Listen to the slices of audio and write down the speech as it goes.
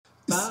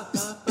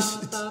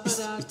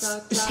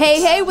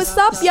Hey, what's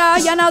up, y'all?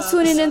 Y'all now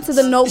tuning into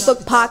the Notebook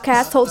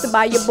Podcast hosted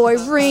by your boy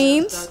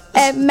Reem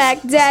and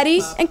Mac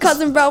Daddy and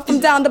Cousin Rel from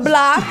down the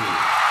block.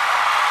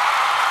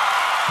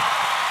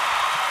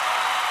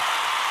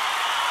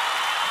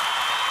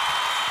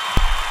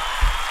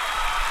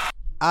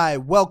 All right,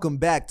 welcome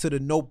back to the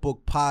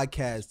Notebook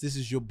Podcast. This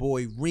is your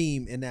boy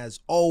Reem, and as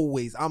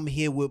always, I'm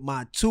here with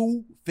my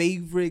two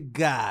favorite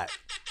guys.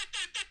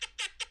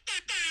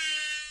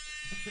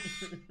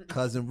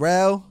 Cousin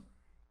Rel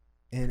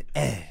and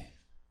Ed.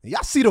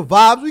 Y'all see the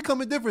vibes? We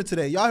coming different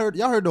today. Y'all heard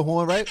the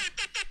horn, right?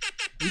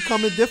 We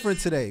coming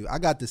different today. I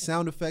got the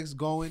sound effects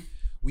going.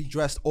 We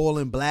dressed all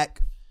in black.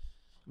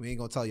 We ain't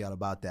gonna tell y'all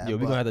about that. Yo,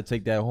 we gonna have to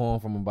take that horn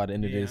from him by the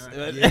end of this.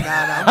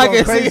 I'm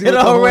going crazy with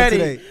the horn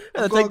today.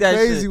 I'm going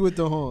crazy with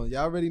the horn.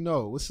 Y'all already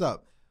know. What's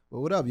up?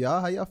 Well, what up,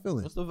 y'all? How y'all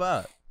feeling? What's the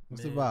vibe?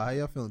 What's the vibe? How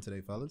y'all feeling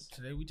today, fellas?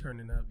 Today we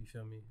turning up, you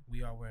feel me?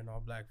 We are wearing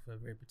all black for a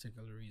very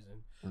particular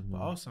reason. Mm-hmm.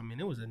 But also, I mean,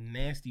 it was a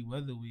nasty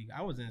weather week.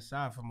 I was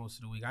inside for most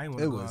of the week. I didn't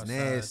want to go outside.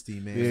 It was nasty,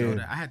 man. Yeah.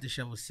 So I had to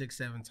shovel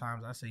 6-7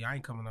 times. I said, I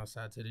ain't coming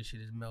outside till this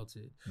shit is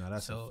melted. No,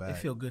 that's a fact. It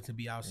feel good to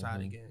be outside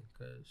again,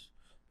 because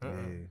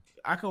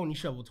I can only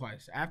shovel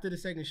twice. After the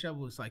second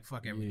shovel, it's like,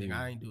 fuck everything.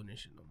 I ain't doing this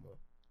shit no more.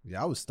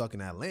 Yeah, I was stuck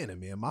in Atlanta,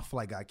 man. My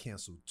flight got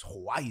canceled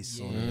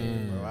twice on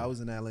me, bro. I was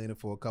in Atlanta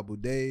for a couple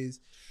days.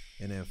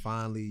 And then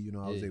finally,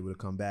 I was able to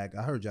come back.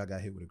 I heard y'all got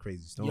hit with a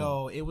crazy storm.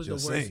 Yo, it was the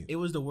worst. It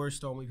was the worst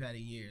storm we've had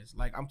in years.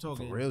 Like, I'm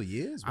talking for real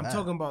years. I'm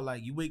talking about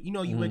like you wake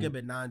up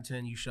at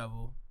 9-10, you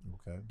shovel.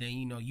 Okay. Then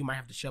you might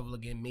have to shovel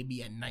again,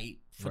 maybe at night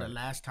for the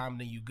last time.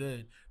 Then you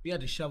good. We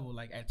had to shovel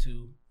like at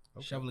 2,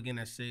 shovel again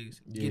at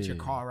 6. Get your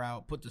car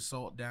out, put the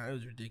salt down. It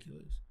was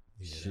ridiculous.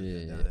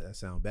 Yeah, that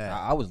sound bad.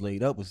 I was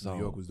laid up with something.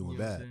 New York was doing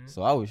bad,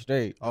 so I was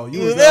straight. Oh,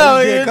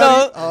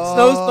 snowstormed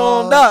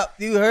up.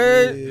 You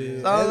heard? Yeah.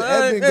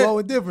 It's been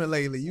going different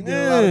lately. You get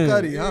a lot of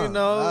cutty, huh?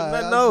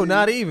 No,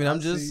 not even. I'm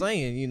just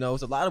saying.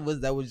 It's a lot of us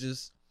that was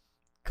just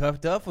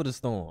cuffed up for the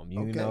storm.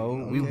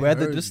 We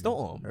weathered the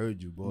storm.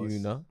 Heard you,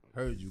 boys.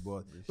 Heard you,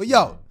 boys. But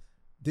yo,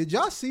 did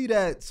y'all see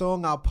that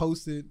song I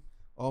posted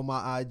on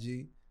my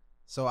IG?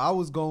 So I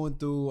was going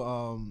through.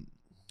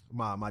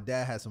 My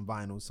dad had some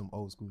vinyl, some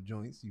old school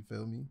joints, you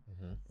feel me?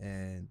 Mm-hmm.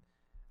 And,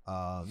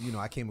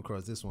 I came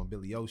across this one,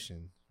 Billy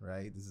Ocean,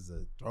 right? This is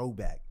a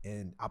throwback.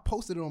 And I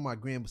posted it on my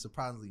gram, but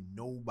surprisingly,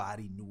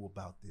 nobody knew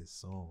about this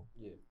song.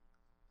 Yeah.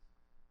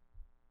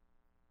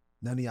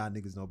 None of y'all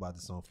niggas know about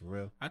this song for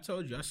real. I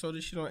told you, I saw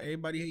this shit on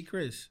Everybody Hate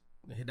Chris.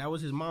 That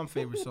was his mom's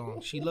favorite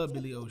song. She loved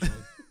Billy Ocean.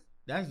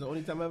 That's the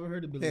only time I ever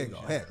heard of Billy Ocean.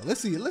 Here go. Let's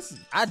see.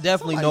 I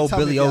definitely know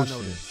Billy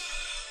Ocean.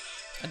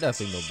 I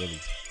definitely know Billy.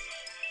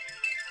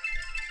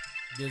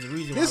 There's a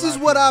reason. This is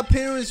what our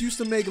parents used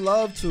to make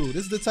love to.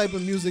 This is the type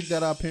of music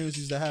that our parents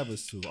used to have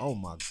us to. Oh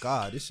my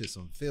God, this shit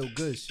some feel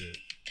good shit.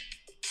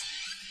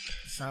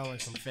 Sound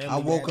like some family.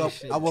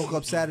 I woke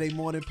up Saturday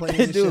morning playing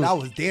this shit. I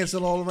was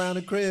dancing all around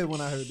the crib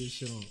when I heard this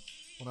shit on.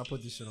 When I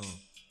put this shit on.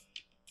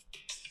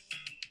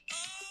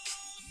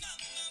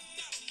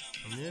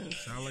 Yeah,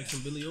 sound like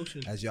some Billy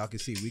Ocean. As y'all can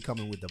see, we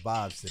coming with the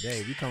vibes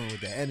today. We coming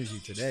with the energy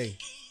today.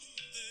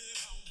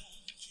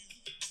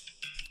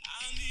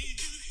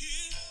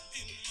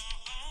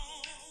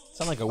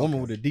 Sound like a woman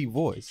with a deep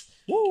voice.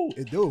 Woo,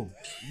 it do.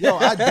 Yo,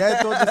 I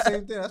dad thought the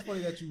same thing. That's funny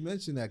that you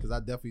mentioned that because I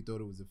definitely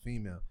thought it was a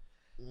female.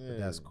 Yeah. But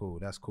that's cool.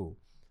 That's cool.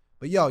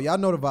 But y'all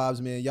know the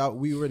vibes, man.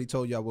 We already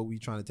told y'all what we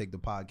trying to take the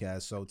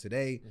podcast. So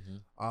today,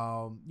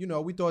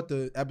 we thought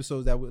the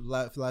episodes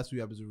last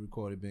few episodes we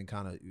recorded been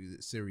kind of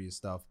serious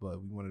stuff, but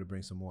we wanted to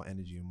bring some more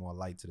energy and more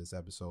light to this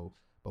episode.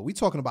 But we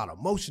talking about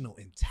emotional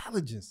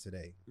intelligence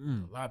today.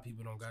 A lot of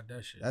people don't got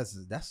that shit. That's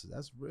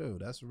real.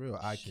 That's real.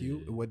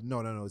 IQ.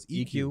 No. It's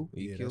EQ.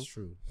 Yeah, that's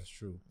true.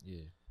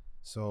 Yeah.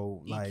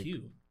 So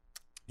EQ.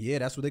 Yeah,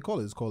 that's what they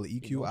call it. It's called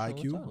EQ,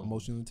 IQ,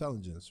 emotional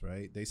intelligence,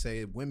 right? They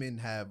say women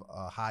have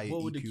a higher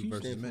EQ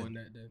versus men.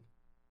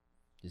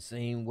 The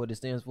same what it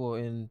stands for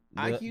in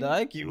IQ? The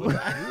IQ.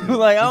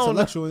 Like, I don't know.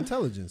 Intellectual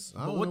intelligence.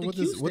 I don't know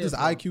what does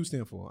IQ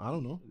stand for. I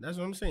don't know. That's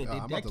what I'm saying.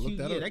 I'm about to look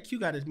that up. That Q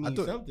got to mean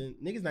something.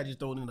 Niggas not just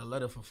throwing in a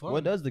letter for fun.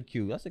 What does the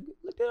Q? Look it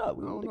up.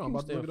 I don't know. I'm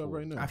about to look it up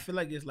right now. I feel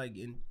like it's like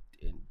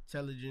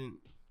intelligent.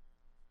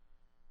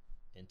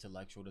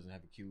 Intellectual doesn't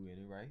have a Q in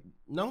it, right?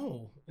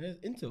 No, it's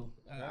intel.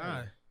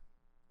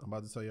 I'm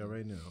about to tell y'all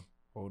right now.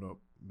 Hold up.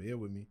 Bear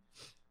with me.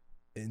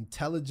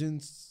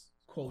 Intelligence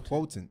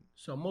quotient.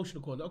 So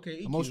emotional quotient.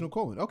 Okay. EQ. Emotional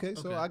quotient. Okay,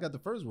 so I got the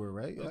first word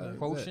right. Okay.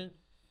 Quotient.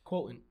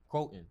 Quotient.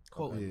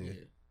 Yeah.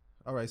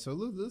 All right, so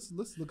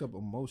let's look up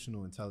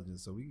emotional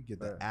intelligence so we can get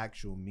the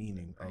actual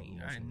meaning of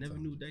emotional I never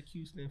knew that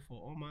Q stand for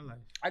all my life.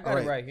 I got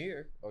it right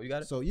here. Oh, you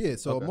got it? So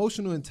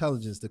emotional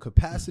intelligence, the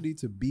capacity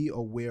to be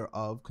aware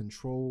of,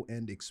 control,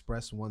 and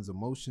express one's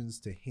emotions,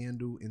 to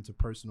handle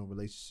interpersonal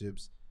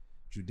relationships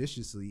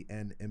judiciously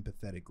and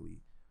empathetically.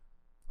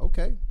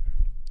 Okay,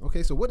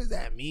 so what does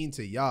that mean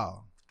to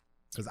y'all?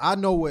 Because I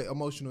know what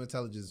emotional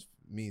intelligence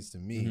means to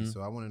me,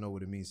 so I want to know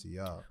what it means to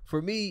y'all.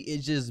 For me,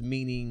 it's just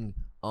meaning,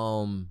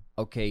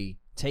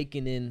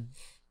 taking in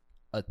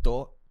a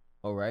thought,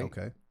 all right?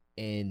 Okay.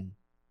 And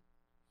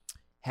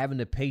having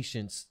the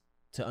patience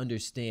to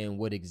understand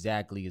what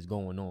exactly is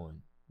going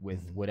on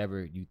with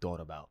whatever you thought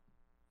about,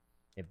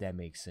 if that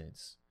makes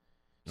sense.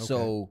 Okay.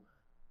 So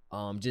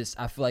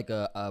I feel like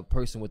a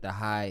person with a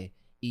high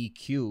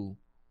EQ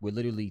would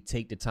literally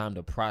take the time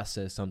to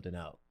process something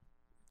out.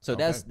 So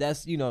that's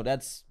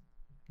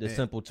the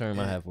simple term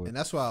I have for it. And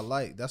that's why I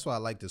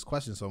like this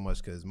question so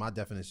much, because my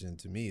definition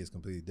to me is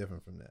completely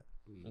different from that.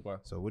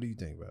 Okay. So what do you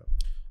think, bro?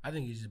 I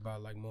think it's just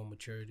about like more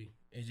maturity.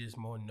 It's just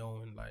more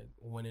knowing like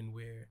when and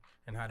where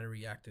and how to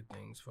react to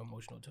things for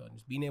emotional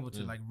intelligence. Being able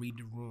to like read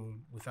the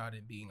room without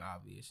it being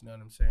obvious. You know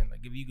what I'm saying?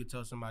 Like if you could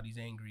tell somebody's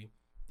angry,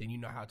 then you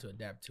know how to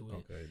adapt to it.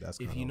 Okay, that's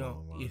if you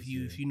know if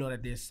you know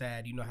that they're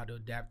sad, you know how to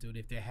adapt to it.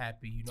 If they're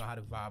happy, you know how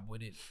to vibe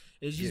with it.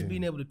 It's just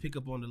being able to pick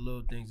up on the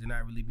little things and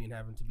not really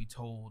having to be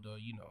told or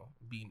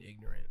being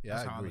ignorant. Yeah,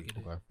 that's I agree.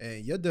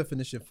 And your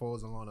definition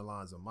falls along the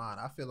lines of mine.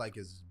 I feel like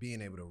it's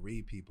being able to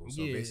read people.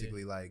 So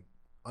basically, like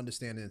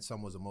understanding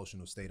someone's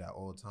emotional state at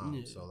all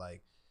times. Yeah. So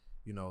like,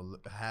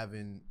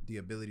 having the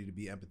ability to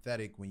be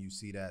empathetic when you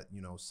see that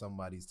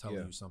somebody's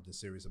telling you something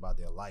serious about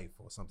their life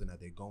or something that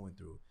they're going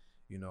through.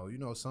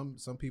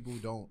 Some people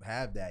don't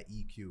have that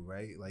EQ,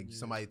 right? Like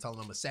somebody telling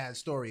them a sad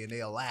story and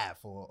they'll laugh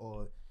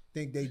or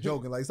think they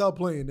joking, like stop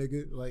playing,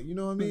 nigga. Like, you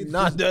know what I mean?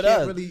 Not that you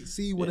can't really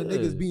see when a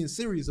nigga's being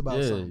serious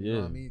about something. You know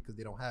what I mean? Because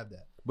they don't have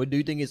that. But do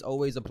you think it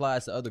always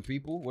applies to other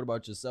people? What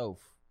about yourself?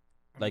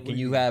 Like, can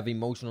you have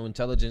emotional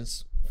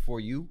intelligence for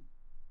you?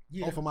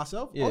 Yeah. Oh, for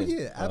myself? Yeah. Oh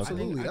yeah,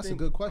 absolutely. That's a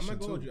good question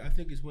too. I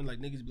think it's when like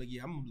niggas be like,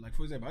 yeah, I'm like,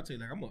 for example, I'll tell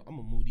you like I'm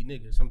a moody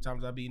nigga.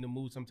 Sometimes I be in the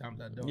mood, sometimes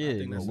I don't. Yeah, I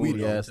think that's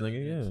moody ass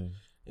nigga. Yeah.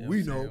 You know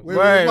we know.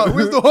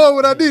 Where's the horn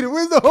when I need it?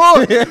 Where's the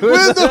horn?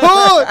 Where's the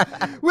horn?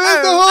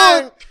 Where's the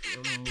horn?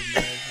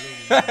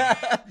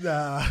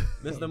 Nah.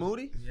 Mr.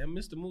 Moody? Yeah,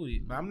 Mr. Moody.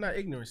 But I'm not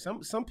ignorant.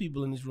 Some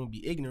people in this room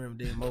be ignorant of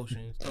their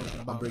emotions.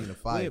 I'm bringing the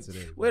fire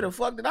today. Where the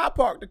fuck did I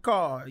park the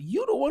car?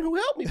 You the one who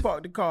helped me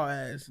park the car,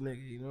 ass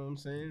nigga. You know what I'm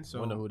saying? So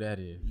wonder who that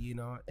is.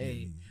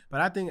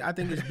 But I think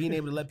it's being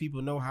able to let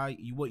people know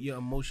what your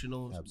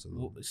emotional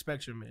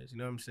spectrum is. You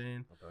know what I'm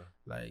saying? Okay.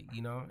 Like,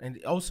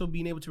 and also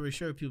being able to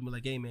reassure people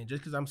like, hey man,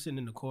 just because I'm sitting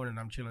in the corner and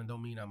I'm chilling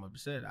don't mean I'm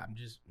upset. I'm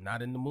just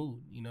not in the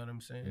mood. You know what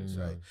I'm saying?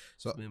 Right.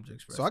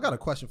 So I got a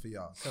question for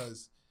y'all,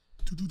 because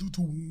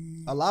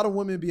a lot of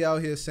women be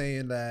out here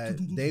saying that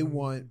they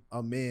want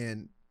a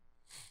man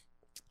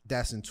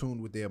that's in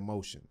tune with their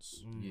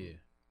emotions. Yeah.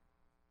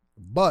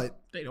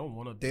 But they don't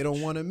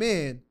want a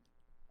man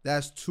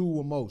that's too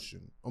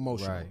emotional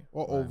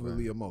or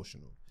overly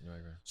emotional. Right.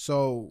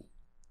 So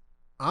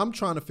I'm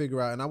trying to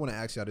figure out, and I want to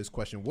ask y'all this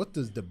question: what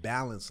does the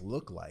balance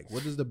look like?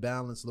 What does the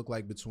balance look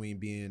like between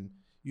being,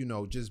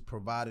 just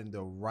providing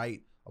the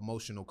right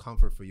emotional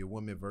comfort for your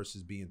woman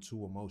versus being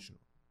too emotional?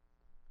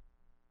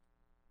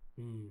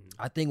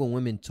 I think when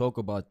women talk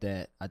about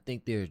that, I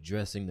think they're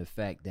addressing the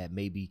fact that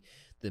maybe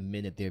the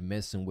men that they're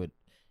messing with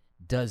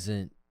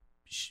doesn't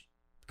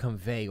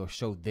convey or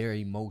show their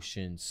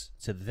emotions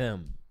to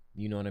them.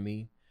 You know what I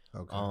mean?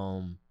 Okay.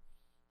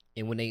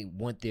 And when they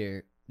want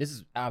this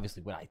is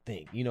obviously what I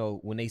think.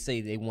 When they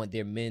say they want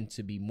their men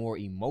to be more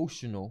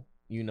emotional,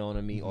 you know what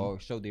I mean, or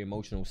show their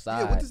emotional side.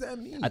 Yeah, what does that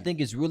mean? I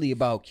think it's really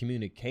about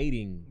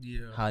communicating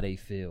how they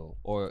feel,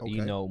 or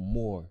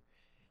more.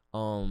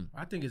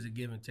 I think it's a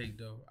give and take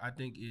though. I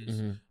think it's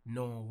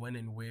knowing when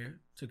and where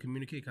to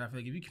communicate. Cause I feel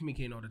like if you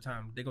communicating all the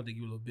time, they're gonna think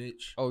you a little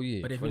bitch. Oh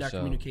yeah. But if you're not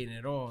communicating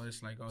at all,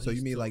 it's like, so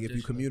you mean like if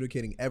you're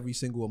communicating every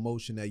single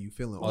emotion that you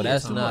feeling? Oh,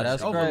 that's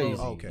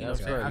crazy. Okay, that's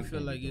crazy. I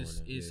feel like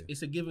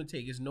it's a give and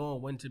take. It's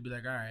knowing when to be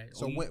like, all right.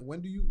 So when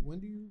do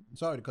you?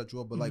 Sorry to cut you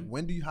off, but like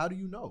how do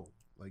you know?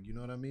 Like, you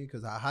know what I mean?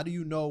 Because how do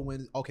you know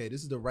when? Okay,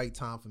 this is the right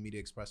time for me to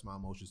express my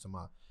emotions to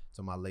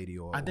my lady,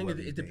 or I think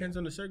it depends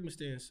on the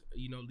circumstance,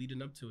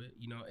 leading up to it.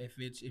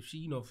 If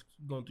she,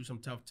 going through some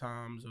tough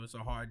times, or it's a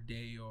hard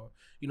day, or,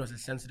 it's a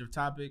sensitive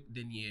topic,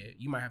 then yeah,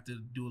 you might have to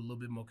do a little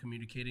bit more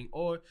communicating,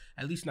 or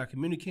at least not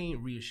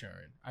communicating,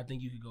 reassuring. I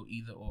think you could go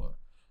either or.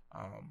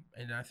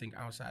 And I think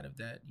outside of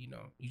that, you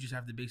just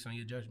have to base on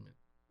your judgment,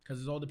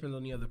 because it all depends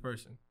on the other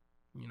person,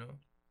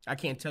 I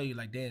can't tell you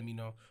like, damn,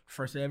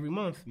 first of every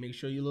month, make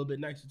sure you're a little bit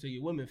nicer to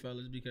your women,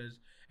 fellas, because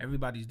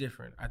everybody's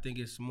different. I think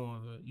it's more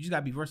of you just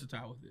gotta be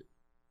versatile with it.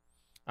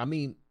 I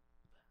mean,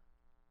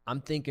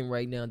 I'm thinking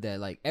right now that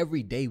like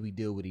every day we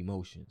deal with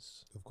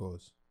emotions. Of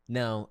course.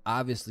 Now,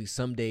 obviously,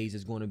 some days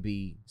it's going to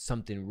be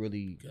something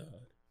really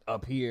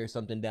up here,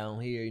 something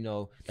down here,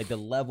 like the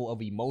level of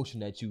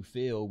emotion that you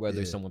feel,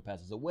 whether someone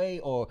passes away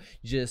or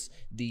just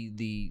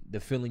the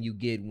feeling you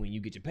get when you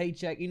get your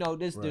paycheck.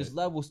 There's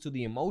levels to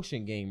the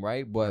emotion game,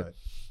 right? But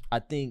I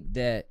think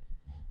that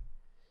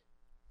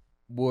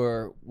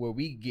where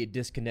we get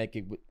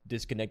disconnected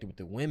with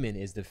the women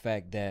is the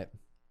fact that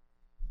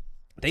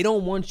they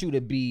don't want you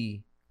to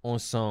be on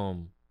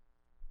some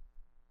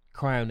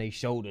cry on their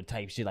shoulder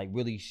type shit, like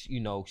really,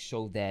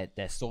 show that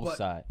soft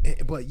side.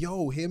 But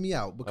yo, hear me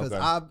out, because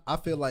I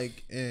feel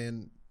like,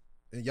 and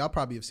y'all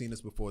probably have seen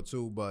this before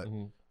too, but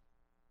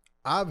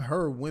I've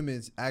heard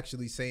women's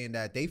actually saying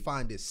that they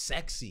find it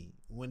sexy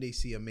when they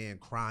see a man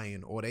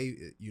crying, or they,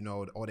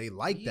 or they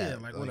like that.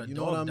 Like when a you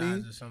know what I dog dies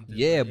mean? or something.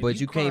 Yeah, Like, if but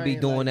you can't be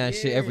crying, doing like, that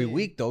shit every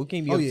week though. You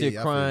can't be Oh, up yeah, there yeah,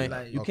 I feel crying.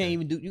 you. You Okay. can't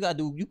even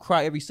do. You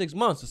cry every 6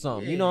 months or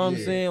something. You know what I'm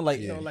Yeah, saying?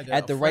 Like yeah. like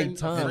at the right friend-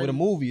 time with a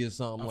movie or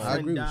something. A Like I friend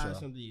agree with died, y'all.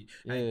 something.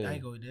 Yeah. I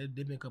ain't go. There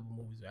been a couple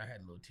movies where I had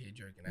a little tear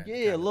jerking.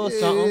 Yeah, a little Yeah,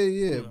 something.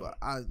 yeah,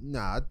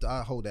 but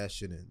I hold that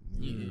shit in.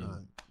 Yeah.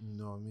 You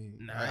know what I mean?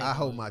 Nah, I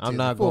hold my tears. I'm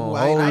not Before,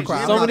 gonna I ain't hold cry-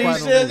 you. I'm Some not of these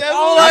crying no shits.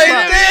 more.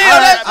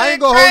 I'm like, I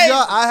ain't gonna hold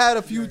y'all. I had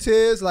a few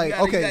tears. Like,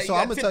 okay, so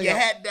I'm gonna tell you,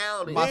 hat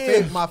down.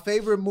 my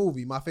favorite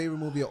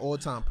movie of all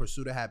time,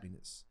 Pursuit of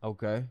Happiness.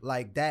 Okay.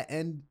 Like that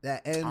end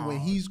when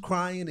he's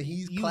crying and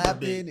he's You's a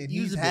clapping bitch. and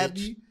You's he's a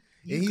happy. bitch.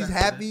 And You he's got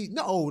happy.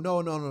 No. The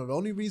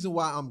only reason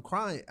why I'm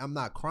crying, I'm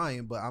not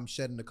crying, but I'm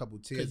shedding a couple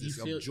tears 'Cause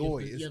you of feel- joy.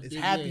 you It's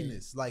feel-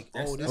 happiness. Like,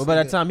 That's- this Well, by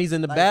the nigga- time he's in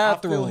the like, I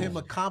feel bathroom, him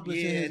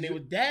accomplishing Yeah, his. and it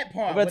was that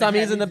part. By the time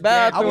what he's in the had me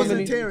dead. bathroom I wasn't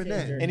and he- tearing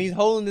that. and he's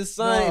holding his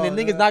son, and the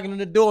No, niggas knocking on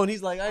the door, and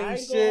he's like, I "I ain't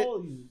ain't shit." gonna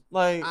hold you.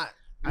 Like, I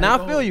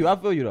now I feel you. I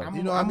feel you though. I'm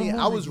You know what I I'm a mean?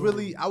 I movie was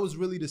goer.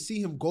 really to see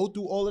him go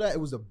through all of that. It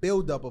was a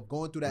buildup of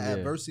going through that Yeah.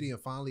 adversity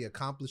and finally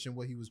accomplishing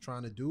what he was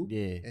trying to do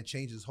Yeah. and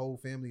change his whole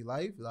family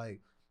life.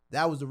 Like,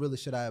 that was the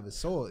realest shit I ever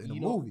saw in a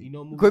movie.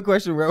 movie. Quick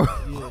question, bro.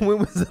 Yeah. When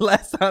was the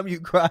last time you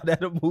cried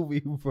at a movie,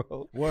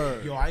 bro?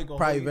 Word. Yo, I ain't gonna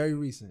Probably hold you. very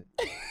recent.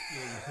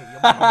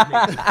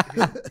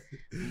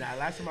 Nah,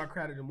 last time I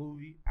cried at a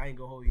movie, I ain't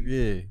gonna hold you.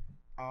 Yeah.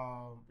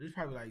 It was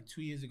probably like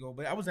 2 years ago,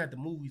 but I wasn't at the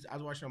movies. I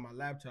was watching on my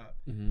laptop.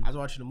 Mhm. I was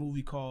watching a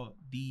movie called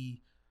The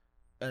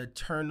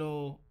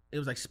Eternal. It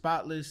was like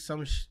Spotless.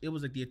 It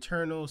was like The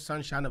Eternal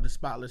Sunshine of the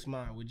Spotless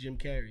Mind with Jim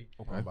Carrey.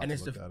 I'm about And to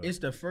it's look that up. it's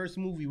the first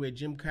movie where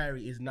Jim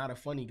Carrey is not a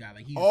funny guy.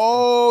 Like he's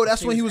Oh,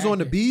 that's he's when he was on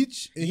the acting.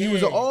 beach and he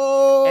was Yeah.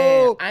 oh.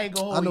 And I ain't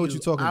gonna hold I know you. what you're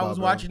talking I about, was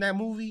bro. watching that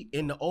movie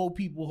in the old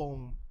people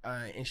home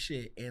and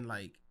shit, and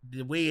like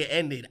the way it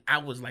ended, I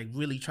was like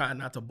really trying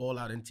not to bawl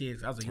out in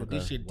tears. I was like, yo,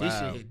 this shit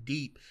Wow. hit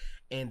deep.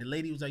 And the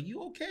lady was like,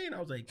 "You okay?" And I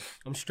was like,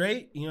 "I'm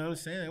straight." You know what I'm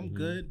saying? I'm Mhm.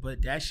 good.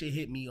 But that shit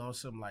hit me on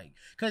some like,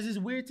 cause it's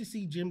weird to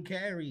see Jim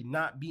Carrey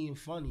not being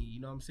funny. You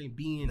know what I'm saying?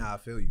 Being Nah, I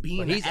feel you. being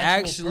But an he's actual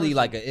actually person.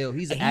 like a ill.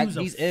 He's And act, was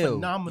a he's ill.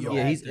 phenomenal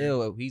Yeah, he's actor.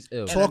 ill. He's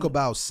ill. Talk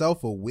about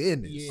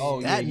self-awareness. Yeah.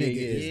 Oh, that yeah, nigga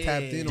yeah, is yeah.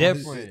 tapped in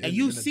Different. on his, And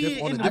you in a see diff-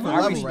 it on in a the different I,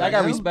 level got, right I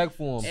got now. respect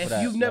for him. If for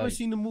that. you've never Like,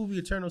 seen the movie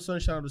Eternal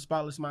Sunshine of the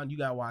Spotless Mind, you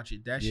gotta watch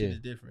it. That shit Yeah. is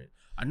different.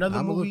 Another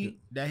I'ma look movie it.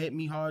 that hit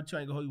me hard,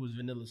 trying to hold you, was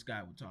Vanilla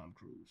Sky with Tom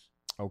Cruise.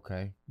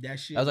 okay, That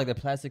shit. that was like the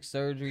plastic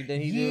surgery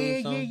that he yeah, did. Or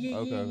yeah, something? yeah,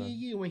 Okay, yeah, okay.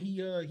 yeah. When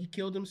he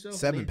killed himself.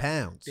 7 they,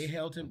 pounds. They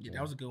held him. Yeah,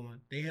 that was a good one.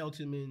 They held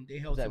him in. They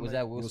held Was that him. was like-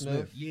 that Will Will Smith?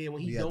 Smith? Yeah,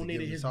 when he He had to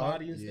donated give his his heart?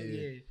 body and stuff.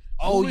 Yeah. Yeah.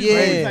 Oh Movies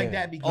yeah. like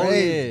that be Oh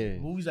great. yeah.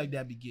 Movies like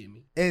that be getting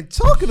me. And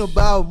talking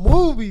about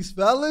movies,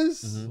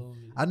 fellas,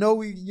 Mhm. I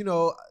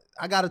know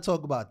I got to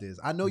talk about this.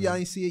 I know y'all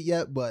ain't see it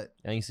yet, but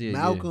I ain't see it.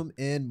 Malcolm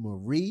and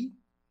Marie.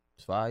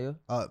 It's fire.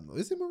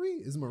 Is it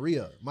Marie? It's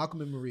Maria. Malcolm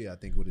and Maria, I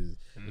think what it is.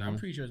 I'm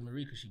pretty sure it's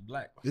Marie because she's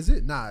black. Is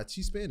it? Nah,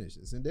 she's Spanish.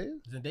 Is Zendaya?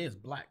 Zendaya's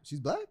black. She's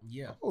black?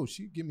 Yeah. Oh,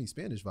 she give me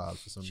Spanish vibes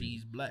for some She's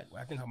reason. black.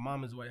 I think her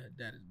mom is white. Her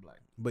dad is black.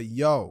 But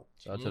yo,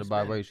 Shout out to Yeah, the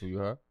Spanish. biracial. You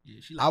heard? Yeah,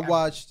 she I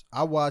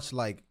like watched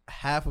like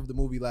half of the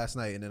movie last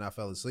night and then I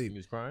fell You asleep.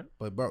 was crying.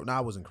 But bro,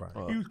 I wasn't crying.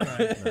 Oh. He was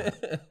crying.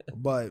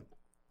 But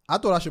I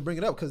thought I should bring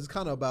it up because it's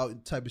kind of about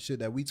the type of shit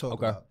that we talk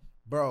Okay. about.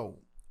 Bro,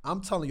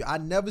 I'm telling you, I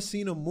never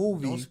seen a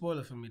movie. Don't spoil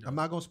it for me, though. I'm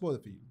not gonna spoil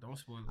it for you. Don't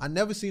spoil it. I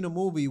never seen a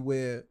movie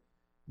where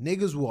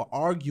niggas were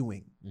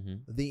arguing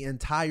Mhm. the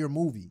entire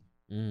movie.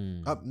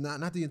 Mm.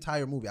 Not the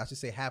entire movie. I should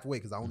say halfway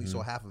because I only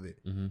saw half of it.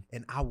 Mhm.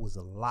 And I was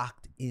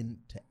locked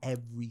into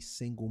every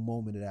single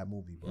moment of that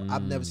movie, bro.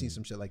 I've never seen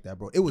some shit like that,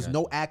 bro. It was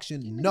no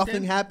action,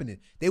 nothing happening.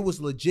 They was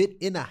legit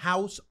in a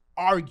house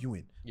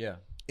arguing. Yeah.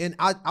 And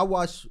I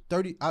watched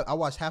I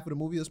watched half of the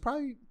movie. It was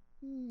probably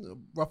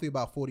roughly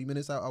about 40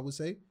 minutes, I would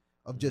say,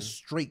 of just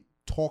straight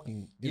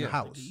talking in the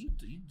house.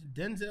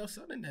 Denzel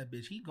son in that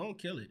bitch. He gonna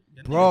kill it.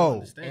 That nigga Bro. don't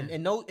understand.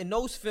 And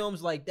those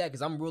films like that,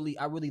 because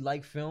I really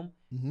like film.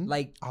 Mhm.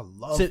 Like I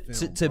love to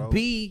film, to bro.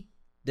 be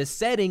the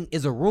setting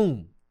is a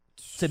room.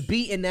 To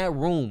be in that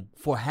room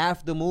for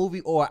half the movie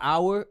or an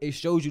hour, it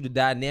shows you the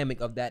dynamic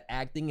of that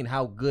acting and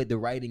how good the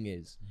writing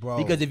is. Bro.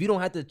 Because if you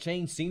don't have to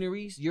change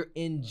sceneries, you're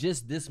in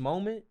just this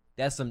moment.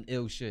 That's some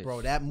ill shit.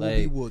 Bro, that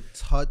movie Like, will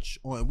touch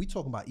on. We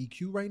talking about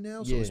EQ right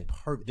now, so Yeah. it's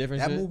perfect.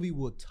 Different that shit. movie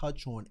will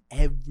touch on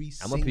every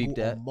I'ma peep single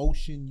that.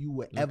 emotion you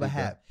would I'ma ever peep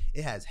that. have.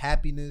 It has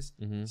happiness,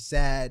 Mhm.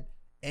 sad,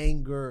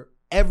 anger,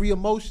 every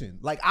emotion.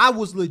 Like I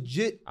was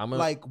legit I'ma-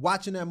 like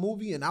watching that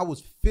movie, and I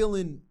was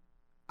feeling.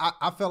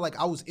 I felt like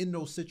I was in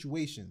those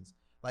situations,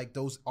 like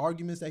those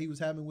arguments that he was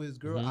having with his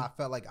girl. Mhm. I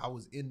felt like I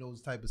was in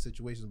those type of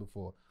situations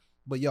before.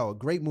 But yo, a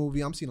great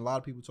movie. I'm seeing a lot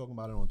of people talking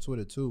about it on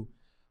Twitter too.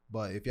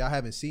 But if y'all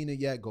haven't seen it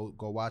yet, go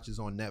watch it. It's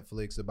on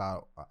Netflix.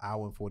 About an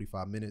hour and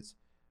 45 minutes.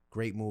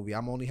 Great movie.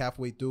 I'm only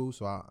halfway through,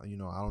 so I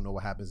don't know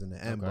what happens in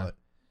the end, Okay. but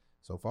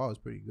so far it's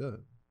pretty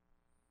good.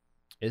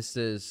 It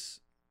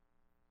says,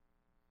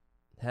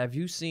 have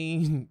you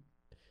seen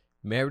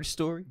Marriage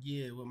Story?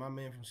 Yeah, with my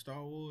man from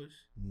Star Wars.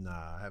 Nah,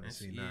 I haven't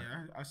seen that.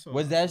 Yeah, I saw.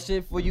 Was that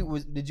shit for you?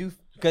 Did you?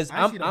 Because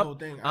I see the whole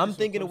thing. I'm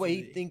thinking the way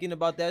he thinking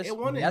about that.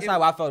 It That's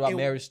how I felt about it-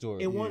 Marriage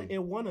Story. It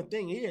won a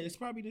thing. Yeah, it's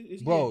probably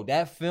Bro,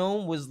 that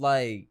film was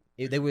like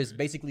there was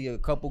basically a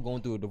couple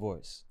going through a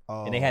divorce,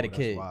 and they had a that's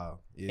kid, wild.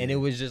 Yeah. and it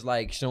was just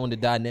like showing the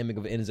dynamic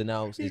of ins and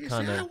outs. It's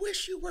kind I of,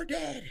 wish you were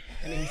dead.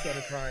 And then he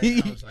started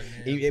crying. I was like,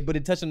 man. but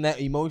it touched on that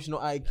emotional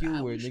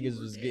IQ where niggas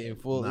was getting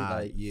full. Nah,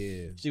 Like,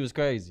 yeah. she was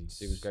crazy.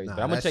 She was crazy. Nah,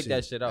 but I'm gonna check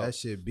that shit out. That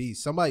shit be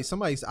somebody.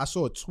 I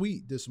saw a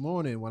tweet this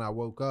morning when I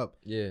woke up,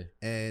 Yeah.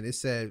 and it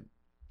said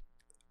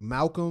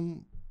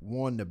Malcolm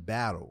won the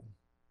battle,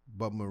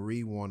 but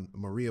Maria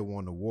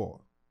won the war.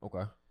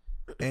 Okay.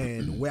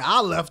 And where I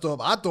left off,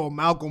 I thought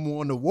Malcolm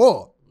won the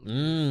war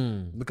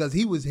because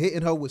he was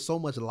hitting her with so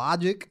much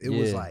logic. It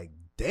was like,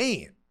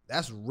 damn,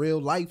 that's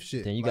real life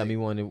shit. Then you like, got me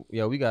wanting.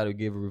 Yo, we got to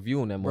give a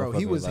review on that motherfucker. bro.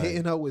 He was like,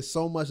 hitting her with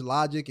so much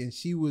logic, and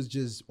she was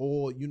just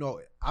all,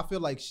 I feel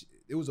like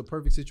it was a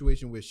perfect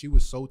situation where she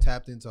was so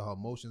tapped into her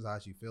emotions, how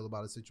she feel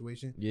about a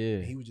situation. Yeah.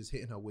 And he was just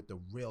hitting her with the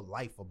real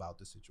life about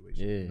the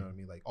situation. Yeah. You know what I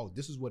mean? Like, oh,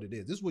 this is what it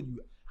is. This is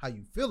how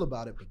you feel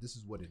about it, but this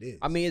is what it is.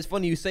 I mean, it's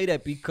funny you say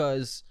that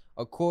because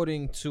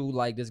according to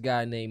like this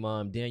guy named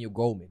Daniel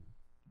Goleman,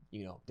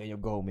 Daniel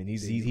Goleman,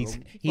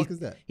 fuck is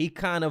that? He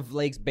kind of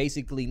like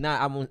basically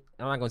I'm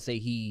not gonna say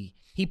he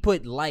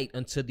put light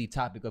onto the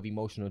topic of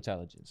emotional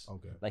intelligence.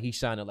 Okay. Like he's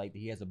shining like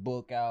he has a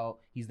book out.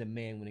 He's the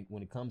man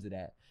when it comes to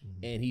that,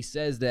 and he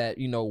says that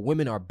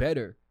women are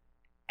better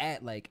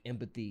at like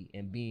empathy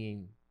and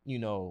being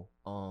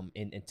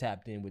and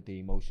tapped in with their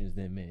emotions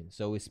than men.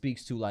 So it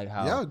speaks to like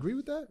how y'all agree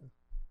with that?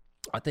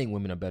 I think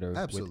women are better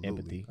Absolutely. with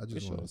empathy. I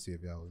just for wanted sure. to see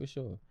if y'all For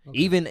sure. Okay.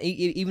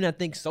 Even I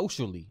think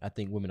socially, I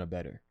think women are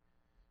better.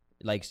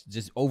 Like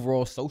just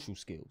overall social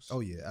skills.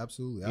 Oh yeah,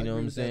 absolutely. You know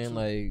what I'm saying?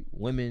 Like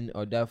women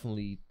are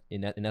definitely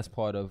in that, and that's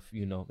part of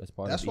That's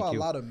of why EQ. a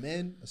lot of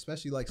men,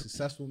 especially like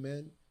successful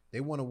men, they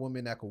want a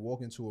woman that could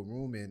walk into a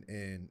room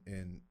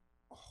and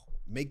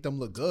make them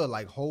look good,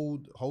 like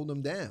hold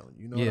them down.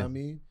 You know what I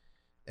mean?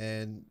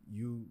 And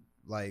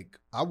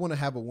I want to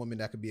have a woman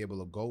that could be able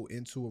to go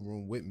into a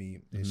room with me,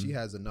 and she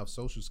has enough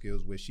social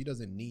skills where she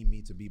doesn't need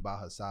me to be by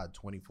her side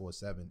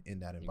 24/7 in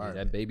that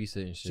environment. That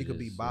babysitting shit. She could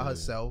be by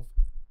herself,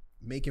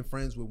 making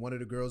friends with one of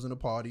the girls in the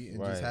party, and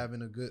just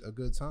having a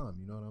good time.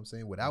 You know what I'm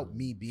saying? Without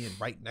me being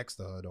right next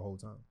to her the whole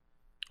time.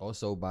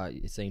 Also, by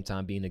the same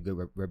time, being a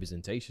good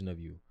representation of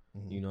you.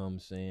 You know what I'm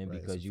saying?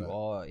 Right, because you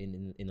are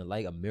in a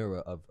like a mirror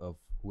of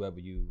whoever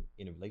you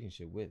in a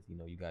relationship with.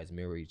 You guys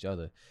mirror each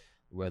other.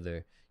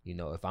 Whether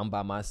if I'm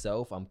by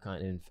myself, I'm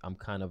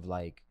kind of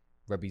like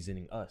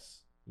representing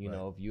us.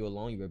 If you're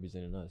alone, you're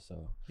representing us.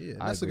 So yeah,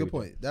 that's a good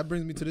point. That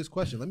brings me to this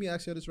question. Let me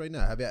ask you this right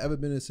now: have you ever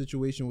been in a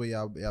situation where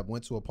y'all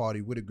went to a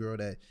party with a girl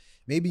that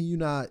maybe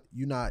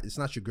it's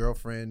not your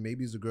girlfriend,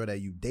 maybe it's a girl that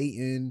you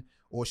dating,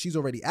 or she's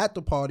already at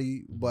the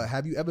party, but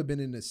have you ever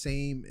been in the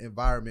same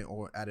environment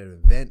or at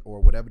an event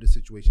or whatever the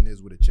situation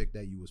is with a chick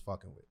that you was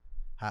fucking with?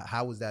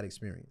 How was that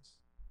experience?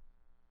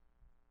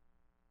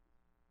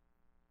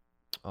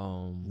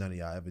 None of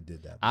y'all ever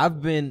did that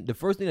before. The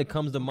first thing that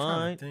comes to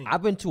mind, I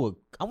went to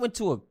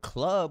a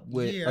club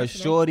with a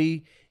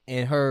shorty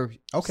and her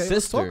sister.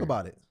 Let's talk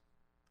about it.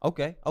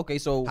 Okay,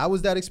 so how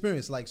was that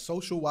experience, like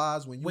social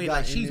wise, when you got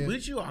like in she's there?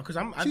 with you? Because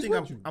I'm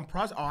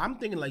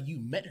thinking like you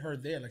met her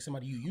there, like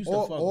somebody you used to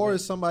fuck with. Or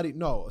is somebody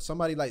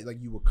like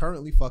you were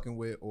currently fucking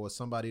with, or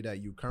somebody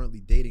that you currently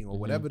dating, or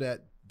whatever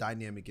that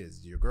dynamic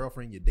is, your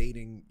girlfriend, you're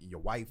dating, your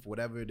wife,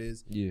 whatever it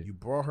is. Yeah. You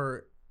brought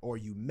her or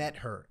you met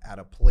her at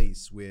a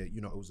place where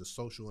it was a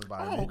social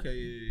environment. Oh, okay,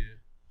 yeah.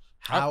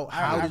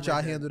 How did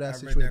y'all handle that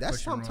situation?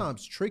 That's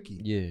sometimes tricky.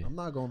 Yeah, I'm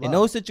not gonna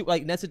lie.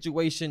 In that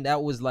situation,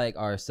 that was like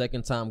our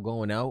second time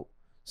going out.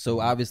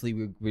 So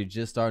obviously we're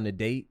just starting to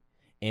date,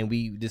 and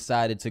we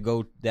decided to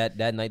go that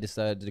night.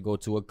 Decided to go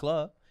to a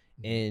club,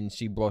 and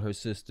she brought her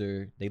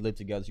sister. They lived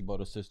together. She brought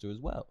her sister as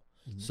well.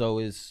 So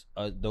it's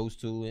those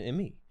two and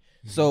me.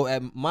 So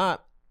at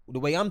the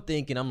way I'm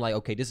thinking, I'm like,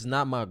 okay, this is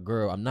not my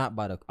girl. I'm not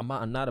about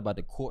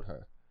to court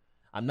her.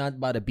 I'm not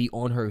about to be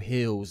on her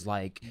heels,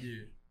 like,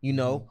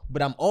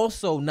 But I'm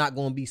also not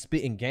gonna be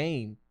spitting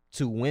game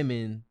to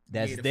women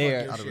that's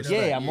there.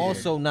 I'm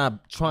also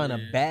not trying to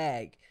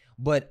bag,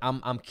 but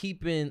I'm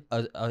keeping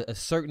a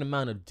certain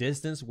amount of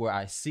distance where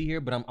I see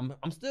her, but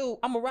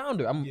I'm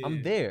around her.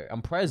 I'm there.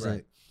 I'm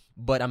present,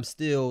 but I'm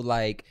still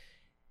like,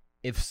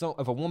 if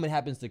a woman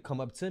happens to come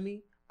up to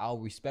me, I'll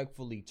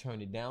respectfully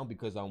turn it down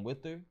because I'm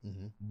with her.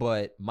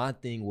 But my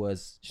thing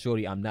was,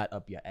 shorty, I'm not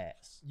up your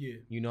ass. Yeah.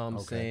 You know what I'm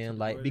saying?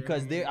 Like,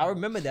 because I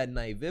remember that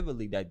night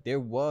vividly, that there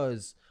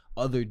was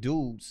other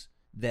dudes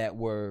that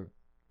were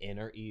in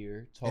her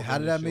ear talking. And how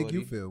did that make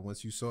you feel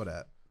once you saw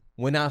that?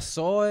 When I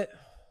saw it,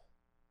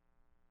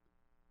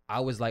 I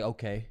was like,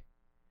 okay,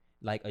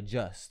 like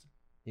adjust.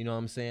 You know what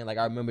I'm saying? Like,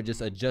 I remember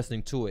just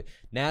adjusting to it.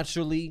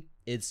 Naturally,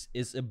 it's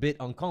a bit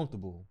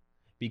uncomfortable.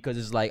 Because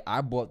it's like,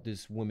 I brought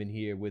this woman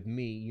here with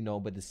me,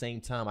 but at the same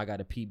time, I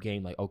got a peep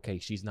game. Like, okay,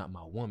 she's not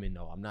my woman.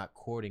 No, I'm not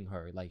courting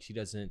her. Like, she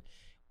doesn't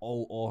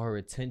owe all her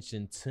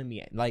attention to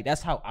me. Like,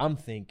 that's how I'm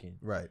thinking.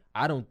 Right.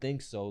 I don't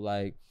think so.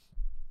 Like,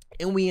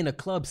 and we in a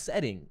club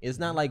setting. It's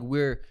not like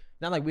we're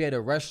at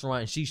a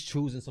restaurant and she's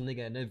choosing some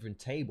nigga at a different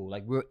table.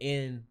 Like, we're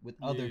in with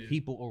other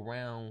people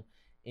around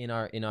in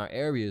our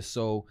areas.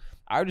 So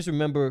I just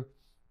remember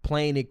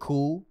playing it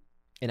cool,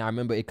 and I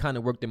remember it kind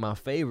of worked in my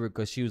favor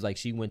because she was like,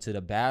 she went to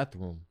the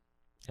bathroom.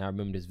 And I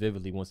remember this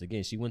vividly once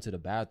again. She went to the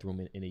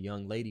bathroom and a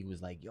young lady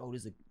was like, yo,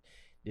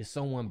 there's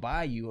someone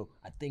by you.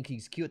 I think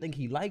he's cute. I think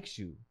he likes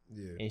you.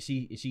 Yeah. And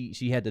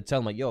she had to tell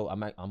him, like, yo,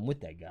 I'm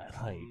with that guy.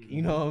 Like,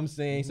 you know what I'm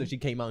saying? So she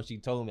came out and she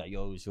told him, like,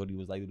 yo, shorty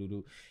was like,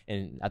 doo-doo.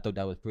 And I thought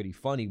that was pretty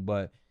funny.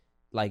 But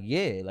like,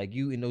 yeah, like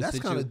you in those That's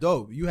kind of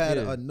dope. You had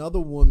Yeah. another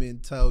woman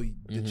tell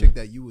the chick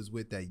that you was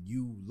with that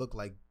you look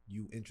like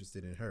you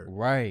interested in her.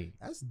 Right.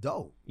 That's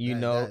dope. You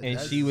know, and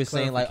she was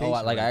saying like, oh,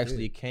 I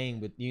actually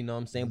came with, you know what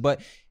I'm saying?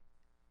 But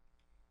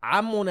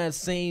I'm on that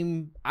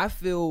same, I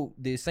feel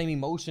the same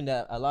emotion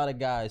that a lot of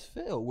guys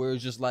feel, where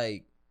it's just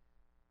like,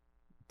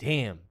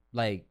 damn,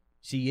 like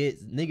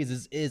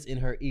niggas is in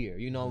her ear,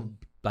 you know,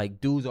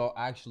 like dudes are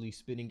actually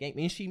spitting game,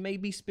 and she may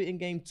be spitting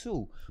game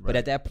too. Right. But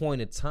at that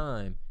point in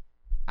time,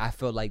 I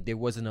felt like there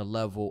wasn't a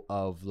level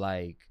of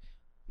like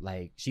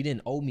she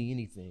didn't owe me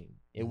anything.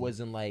 It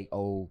wasn't like,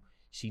 oh,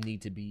 she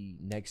need to be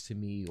next to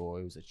me, or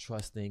it was a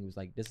trust thing. It was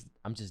like, this,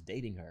 I'm just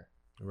dating her.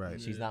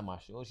 Right. She's not my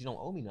show. She don't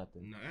owe me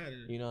nothing. No,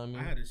 you know what I mean?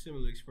 I had a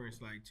similar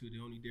experience like too.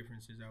 The only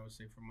difference is I would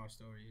say from my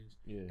story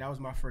is that was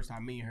my first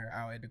time meeting her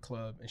out at the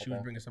club, and she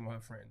was bringing some of her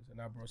friends, and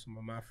I brought some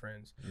of my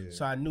friends. Yeah.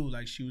 So I knew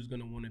like she was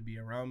gonna want to be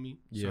around me.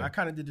 Yeah. So I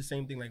kind of did the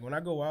same thing. Like when I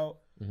go out,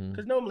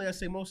 because normally I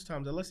say most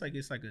times, unless like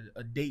it's like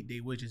a date,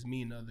 which is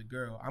me and the other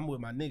girl, I'm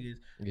with my niggas.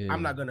 Yeah.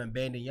 I'm not gonna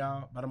abandon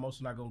y'all, but I'm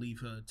also not gonna leave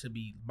her to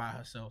be by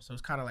herself. So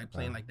it's kind of like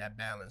playing like that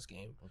balance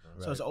game.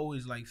 Okay. So it's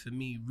always like for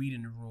me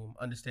reading the room,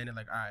 understanding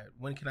like, all right,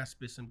 when can I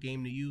spit some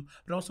game to you?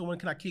 But also, when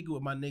can I kick it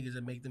with my niggas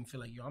and make them feel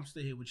like, yo, I'm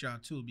still here with y'all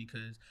too?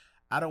 Because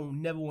I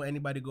don't never want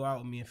anybody to go out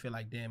with me and feel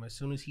like, damn, as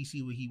soon as he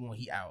see what he want,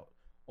 he out.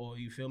 Or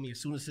you feel me?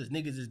 As soon as his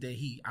niggas is there,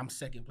 I'm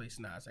second place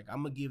now. It's like,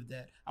 I'm going to give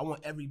that. I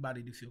want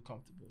everybody to feel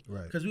comfortable.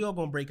 Right. Because we all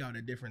going to break out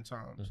at different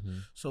times.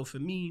 So for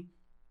me,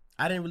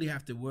 I didn't really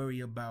have to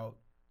worry about,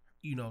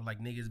 you know, like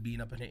niggas being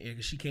up in the air,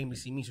 because she came to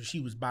see me, so she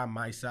was by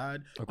my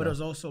side. Okay. But it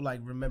was also like,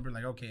 remember,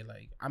 like, okay,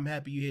 like, I'm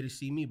happy you're here to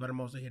see me, but I'm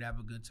also here to have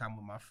a good time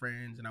with my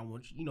friends, and I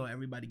want you know,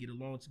 everybody to get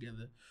along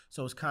together.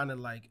 So it's kind of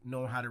like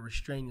knowing how to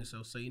restrain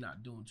yourself so you're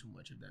not doing too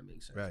much, if that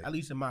makes sense. Right. At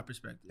least in my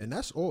perspective. And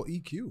that's all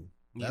EQ.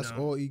 That's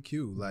all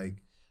EQ. Like,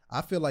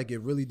 I feel like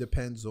it really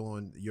depends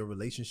on your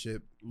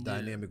relationship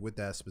dynamic with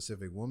that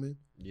specific woman.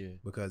 Yeah.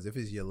 Because if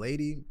it's your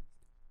lady,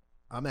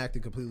 I'm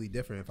acting completely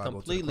different if I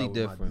go to the club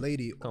with my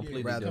lady,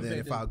 rather than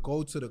if I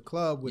go to the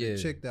club with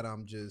a chick that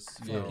I'm just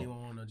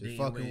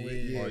fucking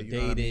with, or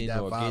dating,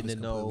 or getting to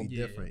know.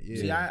 Different.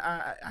 Yeah. See,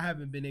 I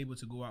haven't been able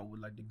to go out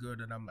with like the girl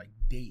that I'm like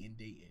dating,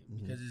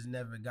 because it's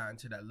never gotten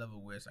to that level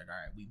where it's like, all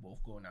right, we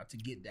both going out to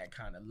get that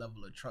kind of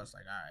level of trust.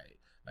 Like, all right,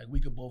 like we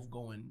could both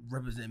go and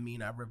represent me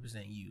and I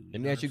represent you.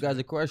 Let me ask you guys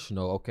a question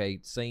though. Okay,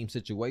 same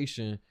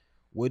situation.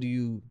 What do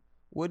you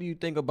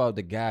think about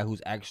the guy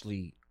who's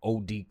actually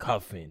OD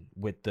cuffing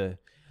with the,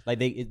 like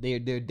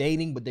they're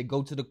dating, but they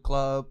go to the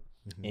club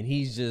and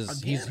he's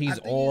just he's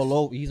all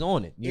over, he's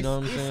on it. You know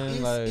what I'm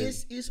saying? Like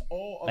it's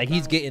all like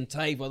he's getting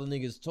tight for other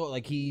niggas talk.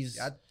 Like he's.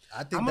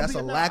 I think that's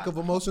a lack of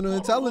emotional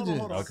intelligence.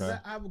 Hold on. Okay.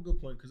 I have a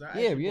good point because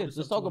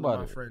let's talk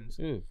about it. Friends.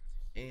 Yeah.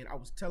 And I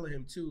was telling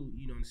him too,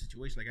 you know, in the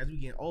situation, like as we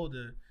get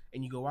older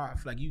and you go out, I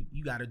feel like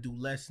you got to do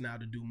less now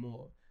to do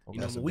more. Okay,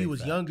 you know, when we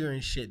was younger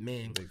and shit,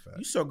 man,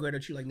 you so great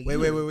that you like.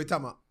 Wait,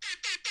 talking about.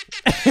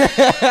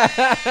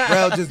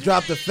 Bro, just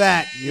dropped the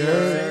fact. You know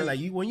what I'm saying?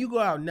 Like when you go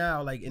out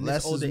now, like in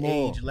this older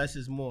age, less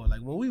is more.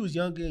 Like when we was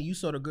younger, you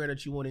saw the girl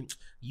that you wanted,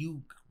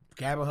 you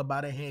grabbing her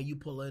by the hand, you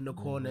pull her in the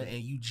corner,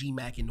 and you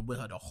G-macking with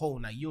her the whole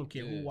night. You don't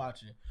care who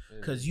watching,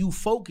 because you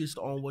focused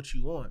on what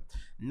you want.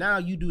 Now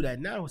you do that.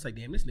 Now it's like,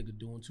 damn, this nigga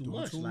doing too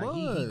much. Like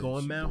he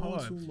going mad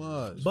hard. Too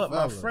much. But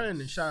my friend,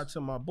 and shout out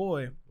to my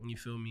boy, you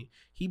feel me?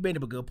 He made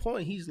up a good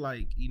point. He's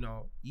like, you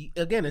know,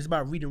 again, it's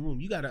about reading room.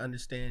 You got to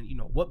understand, you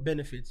know, what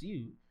benefits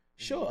you.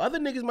 Sure, other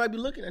niggas might be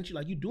looking at you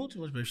like you doing too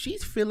much, but if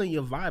she's feeling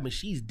your vibe and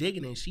she's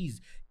digging and she's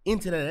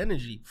into that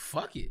energy,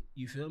 fuck it.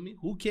 You feel me?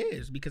 Who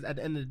cares? Because at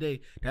the end of the day,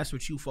 that's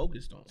what you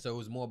focused on. So it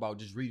was more about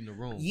just reading the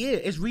room. Yeah,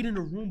 it's reading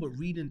the room, but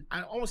reading,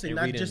 I almost say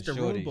not just the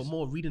room, but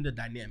more reading the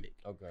dynamic.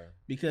 Okay.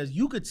 Because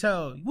you could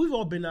tell, we've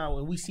all been out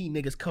and we see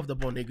niggas cuffed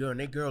up on their girl,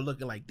 and their girl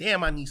looking like,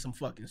 damn, I need some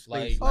fucking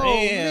space. Like,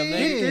 damn, man.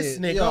 Get this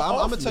nigga. Yo,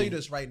 I'm going to tell you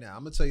this right now.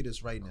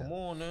 Come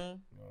on,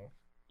 man.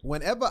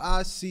 Whenever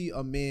I see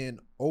a man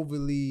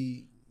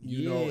overly,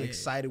 you know,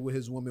 excited with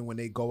his woman when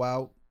they go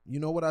out, you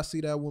know what I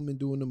see that woman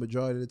doing the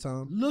majority of the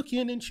time?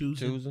 Looking and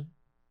choosing.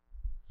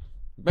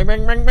 Bang,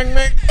 bang, bang, bang,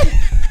 bang. Bang,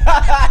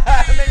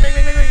 bang, bang,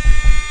 bang, bang.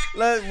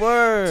 Let's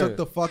word. Took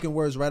the fucking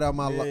words right out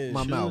my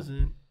mouth.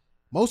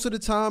 Most of the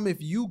time,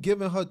 if you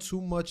giving her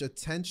too much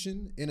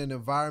attention in an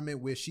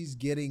environment where she's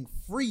getting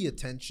free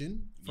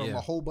attention from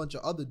a whole bunch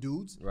of other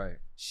dudes, right?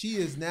 She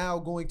is now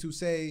going to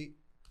say,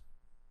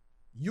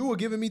 you were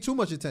giving me too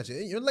much attention.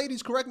 And your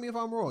ladies, correct me if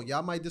I'm wrong.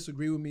 Y'all might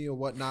disagree with me or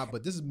whatnot,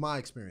 but this is my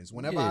experience.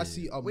 Whenever I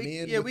see a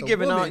man with a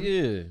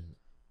woman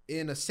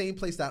in the same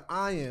place that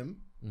I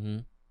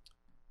am,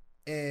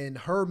 and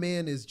her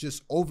man is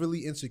just overly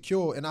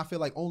insecure, and I feel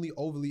like only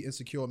overly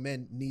insecure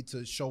men need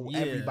to show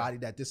everybody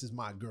that this is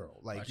my girl.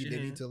 Like they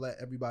need to let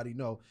everybody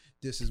know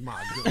this is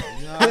my girl.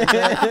 You know what I'm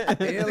saying?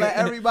 They let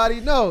everybody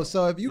know.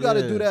 So if you got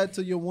to do that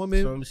to your woman,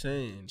 that's what I'm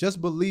saying.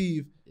 Just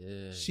believe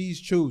she's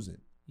choosing.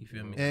 You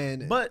feel me?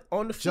 And but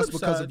on the flip just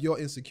because side, of your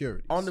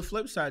insecurities. On the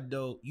flip side,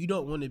 though, you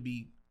don't want to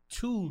be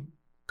too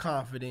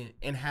confident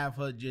and have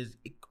her just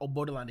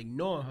borderline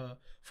ignore her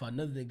for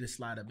another nigga to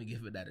slide up and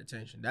give her that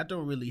attention. That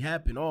don't really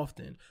happen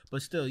often,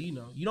 but still, you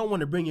know, you don't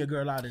want to bring your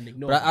girl out and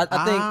ignore her.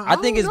 I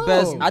think it's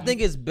best. I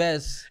think it's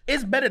best.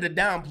 It's better to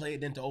downplay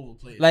it than to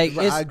overplay it. Like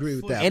I agree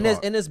with that.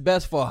 And it's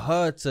best for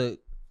her to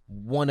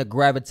want to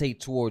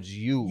gravitate towards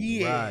you.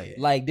 Yeah. Right.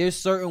 Like there's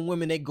certain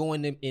women that go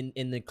in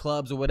the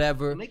clubs or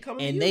whatever,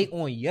 and they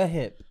on your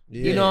hip.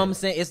 Yeah. You know what I'm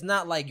saying? It's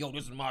not like, yo,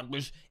 this is my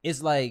bitch.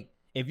 It's like,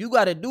 if you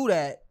got to do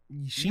that,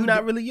 she's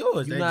not really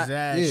yours.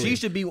 Exactly. She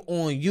should be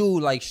on you,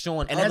 like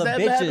showing other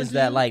bitches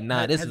that like,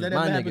 nah, this is my nigga. Has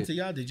that ever happened to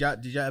y'all?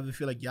 Did y'all ever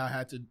feel like y'all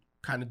had to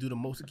kind of do the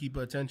most to keep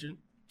her attention?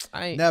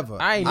 I ain't never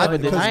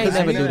do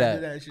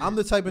that. I'm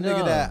the type of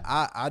nigga that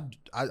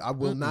I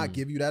will not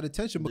give you that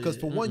attention because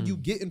for one, you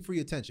getting free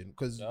attention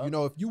because you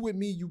know if you with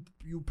me,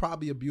 you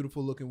probably a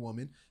beautiful looking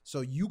woman,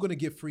 so you gonna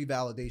get free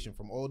validation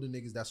from all the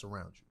niggas that's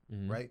around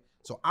you, right?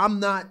 So I'm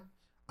not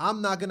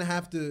gonna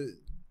have to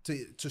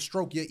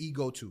stroke your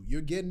ego too. You're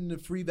getting the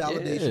free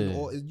validation,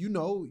 or you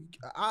know,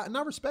 and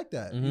I respect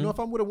that. You know, if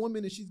I'm with a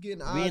woman and she's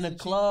getting eyes, we in a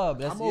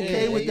club, I'm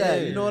okay with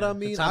that. You know what I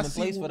mean? I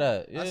see place for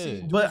that.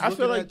 I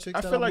feel like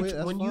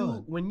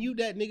when you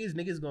that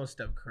niggas gonna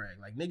step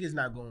correct. Like niggas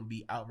not gonna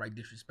be outright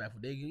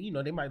disrespectful. They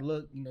they might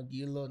look, give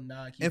you a little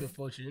nod, keep it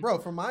fortunate. Bro,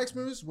 from my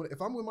experience,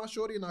 if I'm with my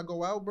shorty and I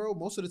go out, bro,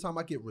 most of the time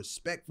I get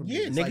respect from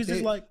niggas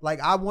is like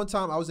one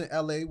time I was in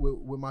LA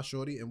with my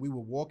shorty and we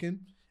were walking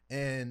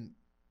and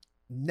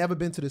never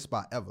been to this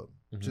spot ever.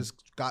 Just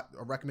got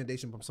a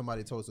recommendation from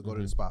somebody told us to go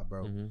to the spot,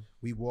 bro.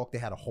 We walked. They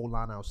had a whole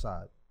line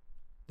outside.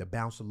 The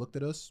bouncer looked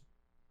at us,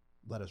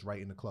 let us right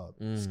in the club.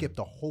 Skipped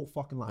the whole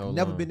fucking line.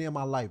 Never been there in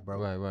my life, bro.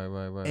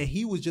 Right. And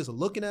he was just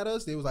looking at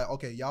us. They was like,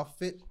 okay, y'all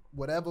fit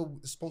whatever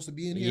is supposed to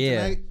be in here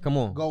tonight. Come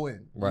on. Go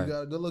in. You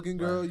got a good looking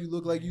girl. You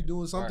look like you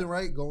doing something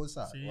right. Go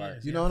inside.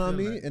 You know what I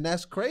mean? And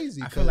that's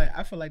crazy. I feel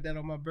like that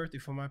on my birthday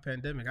for my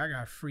pandemic. I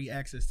got free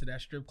access to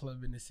that strip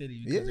club in the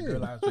city because the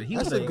girl I was with.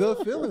 That's a good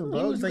feeling,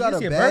 bro. You got a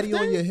baddie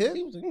on your hip.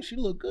 He was like, she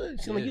look good.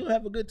 She like, you'll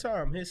have a good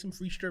time. Here's some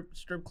free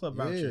strip club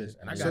vouchers.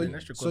 And I got an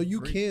extra club. So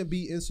you can't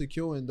be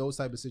insecure in those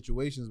type of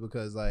situations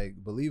because,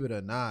 like, believe it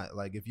or not,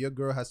 like if your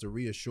girl has to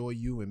reassure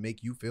you and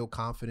make you feel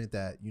confident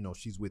that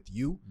she's with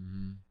you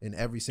in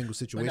every single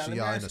situation,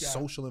 y'all in a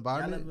social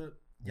environment.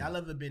 Y'all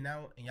ever been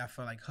out and y'all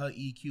felt like her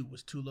EQ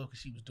was too low because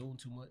she was doing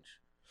too much?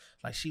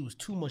 Like she was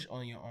too much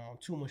on your arm,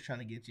 too much trying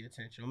to get your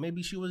attention, or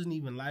maybe she wasn't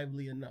even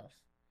lively enough.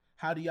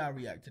 How do y'all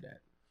react to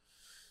that?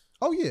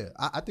 Oh yeah,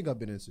 I think I've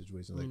been in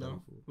situations like that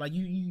before. Like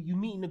you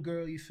meeting a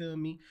girl, you feel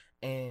me,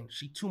 and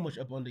she too much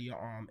up under your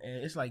arm,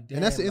 and it's like, damn,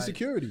 and that's the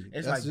insecurity.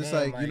 It's that's just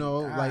like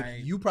like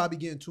you probably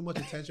getting too much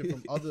attention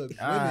from other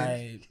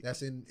women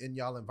that's in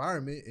y'all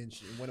environment, and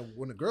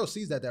when a girl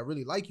sees that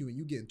really like you, and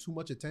you getting too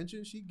much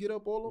attention, she get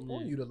up all up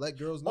on you to let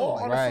girls know.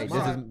 On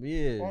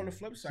the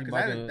flip side,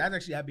 because that's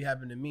actually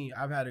happened to me.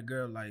 I've had a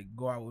girl like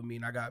go out with me,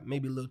 and I got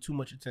maybe a little too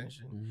much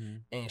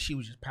attention, and she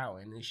was just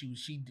pouting, and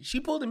she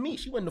pulled at me.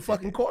 She went in the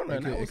fucking corner,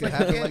 and I was like,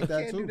 happen like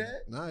that too.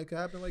 Nah, it can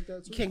happen like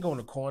that too. You can't go in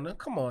the corner.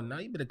 Come on now,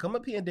 you better come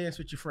up here and dance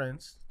with your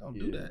friends. Don't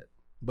do that.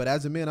 But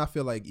as a man, I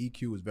feel like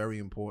EQ is very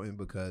important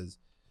because,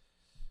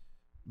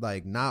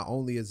 like, not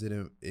only is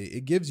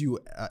it gives you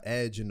an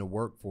edge in the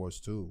workforce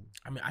too.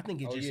 I mean, I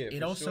think it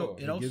also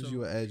gives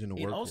you an edge in the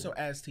workforce. It also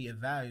adds to your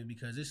value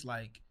because it's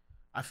like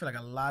I feel like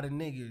a lot of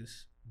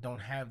niggas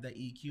don't have that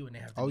EQ and they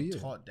have to be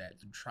taught that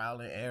through trial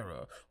and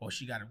error, or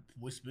she got to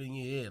whisper in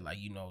your ear like,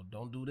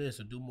 don't do this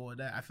or do more of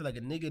that. I feel like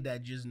a nigga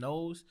that just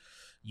knows,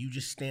 you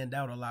just stand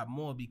out a lot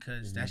more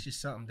because that's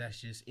just something that's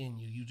just in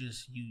you.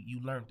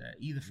 You learned that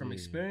either from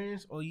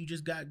experience or you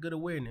just got good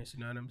awareness.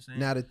 You know what I'm saying?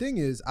 Now the thing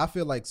is, I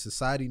feel like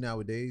society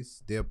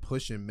nowadays, they're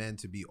pushing men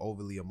to be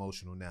overly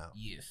emotional now.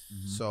 Yes.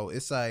 So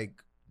it's like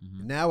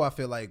now I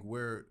feel like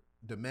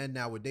the men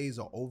nowadays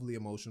are overly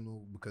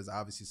emotional because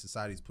obviously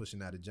society is pushing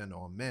that agenda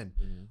on men.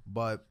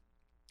 But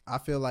I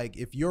feel like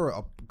if you're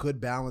a good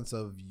balance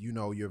of,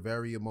 you're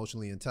very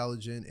emotionally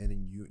intelligent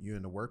and you're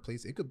in the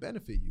workplace, it could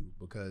benefit you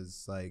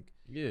because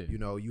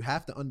you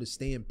have to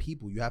understand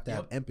people. You have to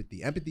have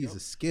empathy. Empathy is a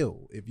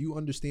skill. If you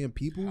understand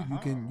people,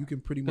 you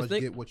can pretty much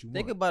get what you want.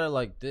 Think about it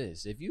like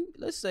this. If you,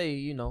 let's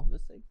say for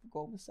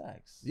Goldman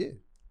Sachs. Yeah.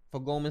 For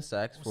Goldman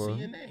Sachs, for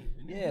CNA.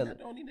 Yeah.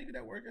 The only nigga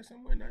that work at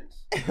somewhere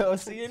nice. Or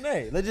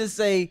CNA. Let's just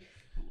say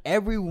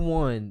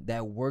everyone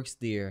that works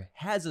there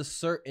has a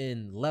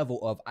certain level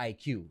of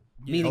IQ.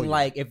 Meaning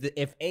like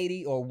if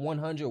 80 or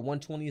 100 or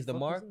 120 is the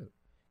mark,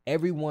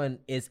 everyone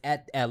is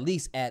at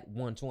least at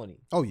 120.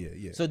 Oh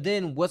yeah. So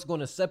then what's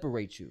going to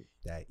separate you?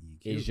 That EQ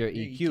Is your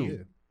EQ. Yeah.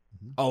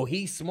 Mm-hmm. Oh,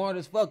 he's smart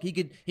as fuck. He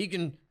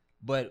can.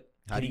 But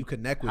how do you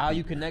connect with? How people?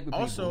 you connect with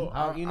also, people?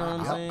 How, you know what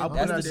I'm saying? I'll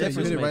That's put the out there,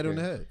 difference you hit it right maker. on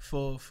the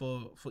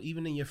head. For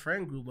even in your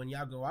friend group, when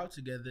y'all go out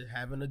together,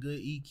 having a good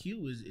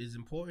EQ is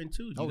important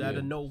too. You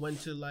gotta know when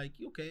to like,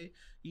 okay,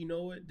 you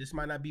know what, this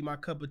might not be my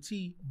cup of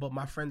tea, but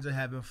my friends are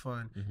having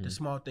fun. Mm-hmm. The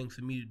small thing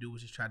for me to do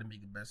is just try to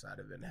make the best out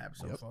of it and have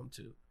some fun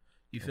too.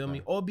 You feel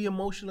me? Or be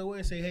emotional away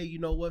and say, hey, you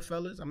know what,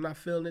 fellas? I'm not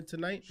feeling it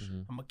tonight.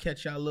 I'm going to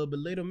catch y'all a little bit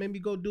later. Maybe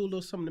go do a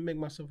little something to make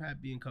myself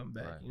happy and come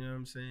back. Right. You know what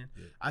I'm saying?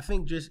 Yeah. I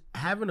think just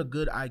having a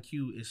good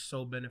IQ is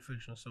so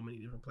beneficial in so many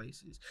different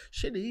places.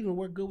 Shit, it even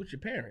work good with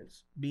your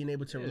parents. Being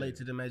able to relate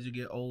to them as you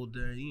get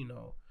older, you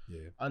know,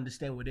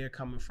 understand where they're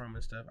coming from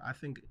and stuff. I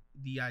think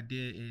the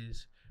idea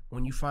is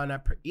when you find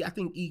that, I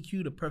think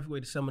EQ, the perfect way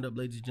to sum it up,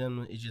 ladies and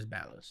gentlemen, is just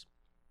balance.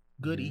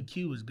 Good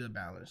EQ is good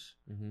balance.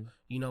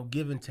 You know,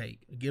 give and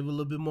take. Give a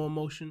little bit more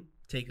emotion,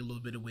 take a little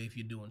bit away if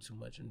you're doing too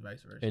much, and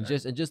vice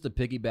versa. And just to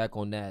piggyback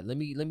on that, let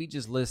me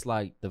just list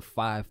like the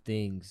 5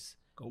 things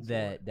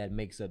that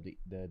makes up the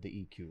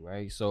EQ,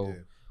 right? So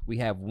we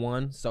have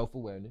 1,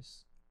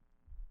 self-awareness.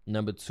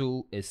 Number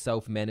 2 is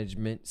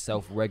self-management,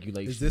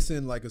 self-regulation. Is this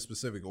in like a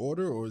specific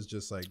order or is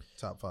just like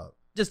top 5?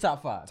 Just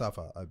top 5. Top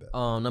 5, I bet.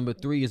 Number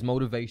 3 is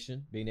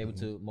motivation, being able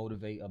to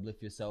motivate,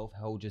 uplift yourself,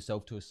 hold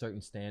yourself to a certain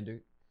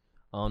standard.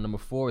 Number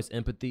 4 is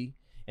empathy,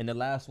 and the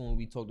last one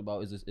we talked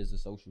about is the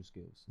social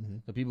skills,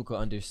 so people could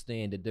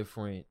understand the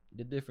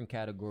different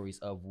categories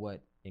of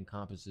what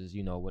encompasses,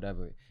 you know,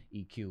 whatever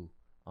EQ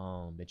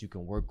that you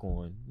can work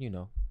on, you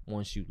know,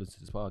 once you listen to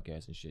this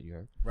podcast and shit. You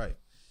heard right,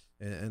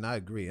 and I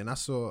agree. And I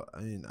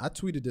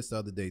tweeted this the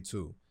other day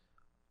too.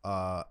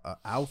 An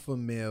alpha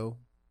male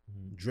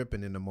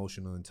dripping in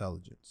emotional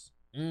intelligence.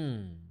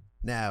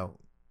 Now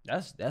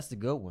that's the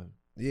good one.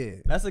 Yeah,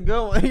 that's a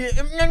good one. You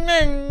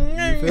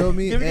feel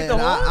me? And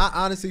I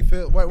honestly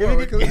feel. Wait,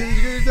 because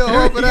you still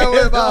horn for that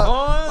one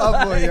about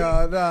my boy,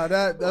 y'all. Nah,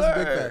 that's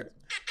big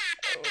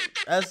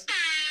fact.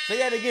 Say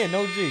that again.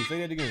 No G. Say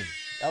that again.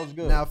 That was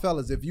good. Now,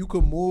 fellas, if you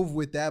could move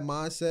with that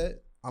mindset,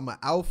 I'm an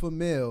alpha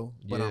male,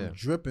 but I'm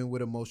dripping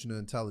with emotional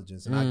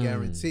intelligence, and I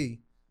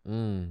guarantee,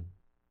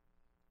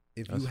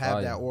 if you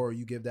have that aura,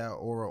 you give that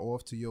aura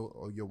off to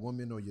your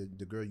woman or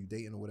the girl you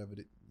dating or whatever,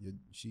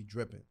 she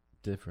dripping,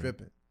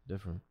 dripping.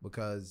 Different,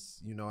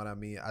 because you know what I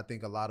mean. I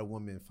think a lot of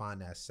women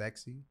find that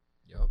sexy.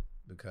 Yep.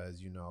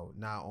 Because you know,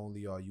 not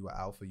only are you an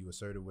alpha, you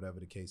assertive, whatever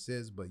the case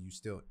is, but you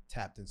still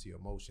tapped into your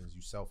emotions.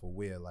 You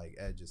self-aware, like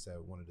Ed just said,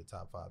 one of the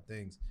top 5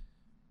 things.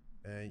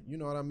 And you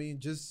know what I mean.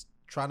 Just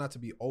try not to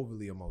be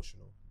overly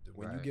emotional.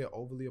 When you get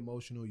overly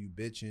emotional, you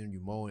bitching,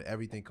 you moan,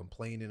 everything,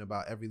 complaining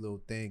about every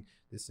little thing,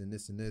 this and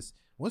this and this.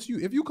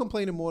 If you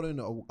complaining more than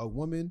a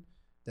woman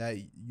that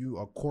you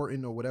are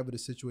courting or whatever the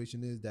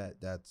situation is,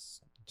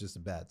 that's just a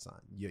bad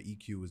sign. Your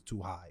EQ is too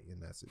high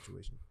in that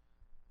situation.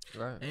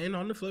 Right. And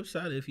on the flip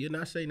side, if you're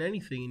not saying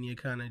anything and you're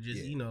kind of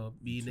just, you know,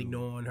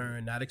 ignoring her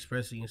and not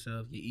expressing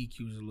yourself, your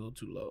EQ is a little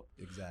too low.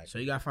 Exactly. So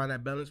you got to find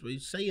that balance where you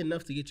say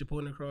enough to get your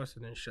point across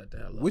and then shut the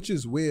hell up. Which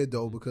is weird,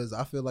 though, because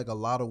I feel like a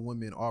lot of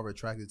women are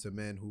attracted to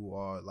men who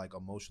are, like,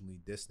 emotionally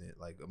distant,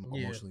 like,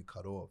 emotionally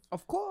cut off.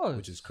 Of course.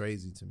 Which is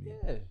crazy to me.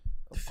 Yeah.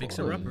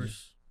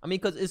 Fixer-uppers. I mean,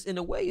 because it's in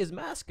a way it's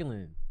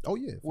masculine. Oh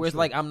yeah. Where it's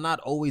like I'm not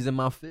always in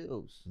my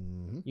feels.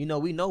 You know,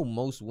 we know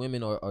most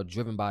women are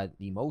driven by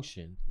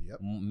emotion. Yep.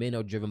 Men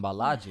are driven by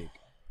logic.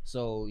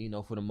 So you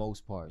know, for the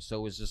most part,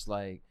 so it's just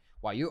like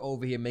while you're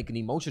over here making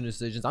emotional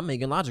decisions, I'm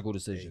making logical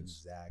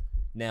decisions.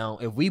 Exactly. Now,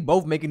 if we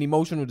both making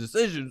emotional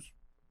decisions,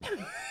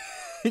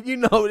 you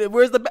know,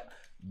 where's the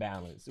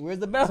balance? Where's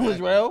the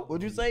balance, Rail?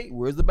 What'd you say?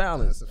 Where's the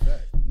balance? That's a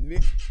fact.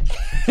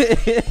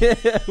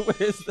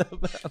 Where's the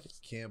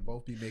balance? Can't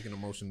both be making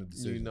emotional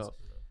decisions.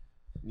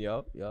 You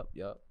know.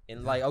 Yep.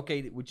 And like,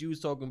 okay, what you was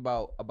talking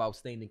about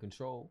staying in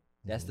control,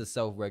 that's the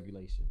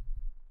self-regulation.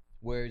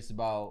 Where it's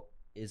about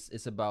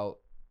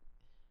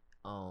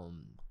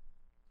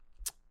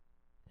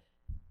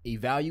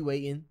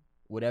evaluating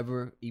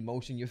whatever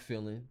emotion you're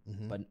feeling,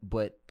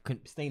 but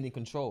staying in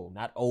control.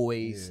 Not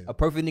always. Yeah. A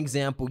perfect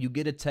example, you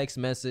get a text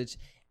message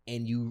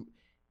and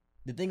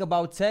the thing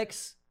about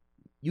text,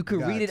 you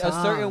could read it a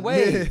certain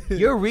way. Yeah.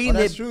 You're reading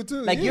that's true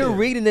too. Like you're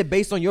reading it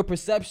based on your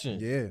perception.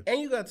 Yeah. And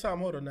you got time.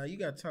 Hold on now. You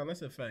got time.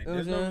 That's a fact.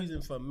 There's no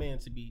reason for a man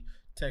to be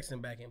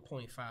texting back in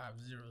 0.50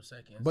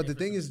 seconds. But the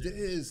thing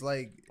is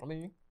like, I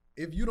mean,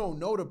 if you don't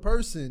know the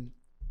person,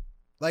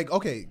 like,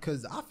 okay,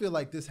 because I feel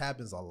like this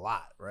happens a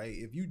lot, right?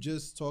 If you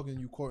just talking,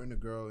 you courting a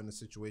girl in a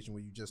situation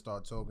where you just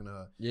start talking to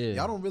her,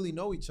 y'all don't really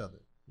know each other.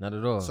 Not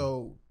at all.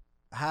 So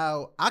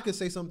how I could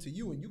say something to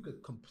you and you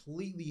could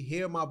completely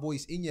hear my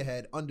voice in your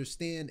head,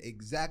 understand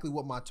exactly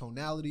what my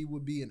tonality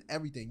would be and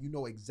everything. You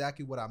know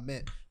exactly what I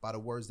meant by the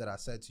words that I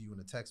said to you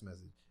in a text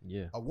message.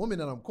 Yeah. A woman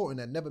that I'm courting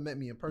that never met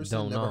me in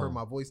person, never heard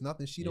my voice,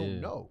 nothing, she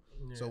don't know.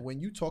 Yeah. So when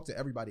you talk to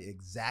everybody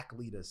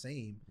exactly the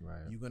same,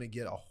 you're going to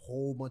get a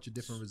whole bunch of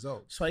different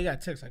results. So you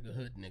got to text like a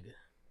hood nigga.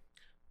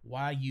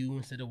 Why you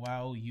instead of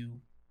why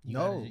you?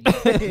 No,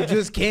 you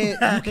just can't.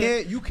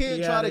 You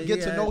can't try to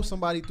get to know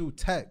somebody through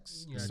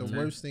text. It's the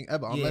worst thing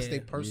ever, unless they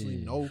personally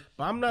know.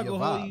 But I'm not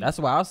gonna hold you. That's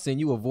why I'll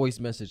send you a voice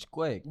message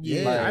quick.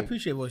 Yeah, like, I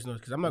appreciate voice notes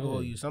because I'm not gonna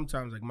hold you.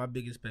 Sometimes, like my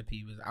biggest pet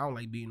peeve is I don't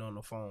like being on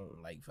the phone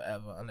like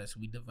forever unless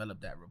we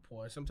develop that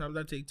rapport. Sometimes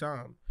I take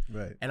time,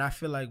 right? And I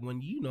feel like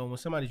when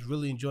somebody's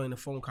really enjoying the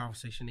phone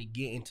conversation, they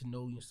getting to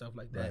know you and stuff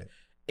like that. Right.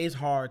 It's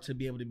hard to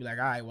be able to be like,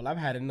 all right, well, I've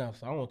had enough,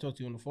 so I don't want to talk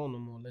to you on the phone no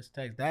more. Let's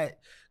text. That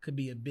could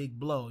be a big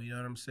blow, you know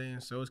what I'm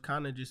saying? So it's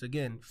kind of just,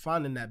 again,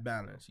 finding that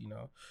balance, you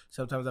know?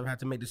 Sometimes I've had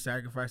to make the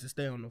sacrifice to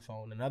stay on the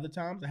phone, and other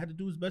times I had to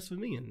do what's best for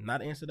me and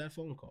not answer that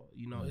phone call.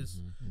 You know,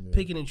 it's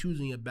picking and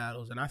choosing your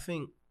battles, and I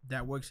think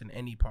that works in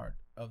any part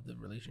of the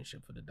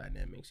relationship for the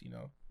dynamics, you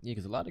know? Yeah,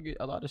 because a lot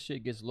of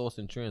shit gets lost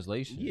in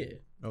translation. Yeah.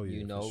 Oh, yeah,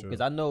 you know?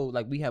 Because I know,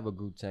 like, we have a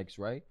group text,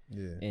 right?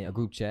 Yeah. And a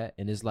group chat,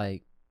 and it's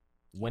like,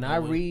 when I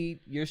read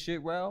your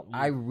shit, Rel,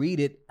 I read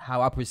it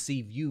how I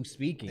perceive you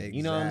speaking. Exactly.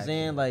 You know what I'm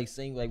saying? Like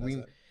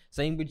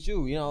same with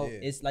you. You know,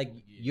 it's like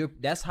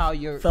that's how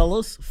you're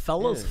fellas.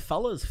 Every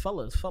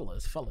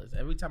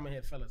time I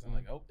hear fellas, I'm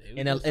like, oh.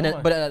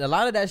 But a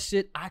lot of that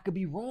shit, I could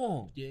be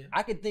wrong. Yeah,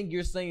 I could think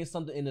you're saying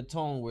something in the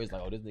tone where it's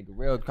like, oh, this nigga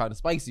real kind of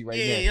spicy right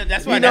now. Yeah,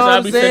 that's why. You know what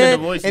I'm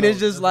saying? The voice and note. It's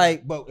just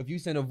like, but if you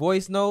send a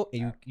voice note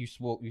and you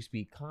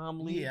speak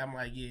calmly. Yeah, I'm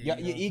like, yeah.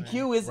 Your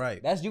EQ is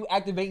right. That's you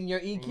activating your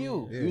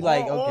EQ. Yeah. You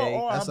like, okay,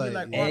 or that's like,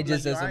 and it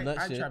just says some nut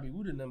I shit. try to be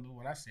rude to them, but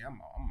when I say I'm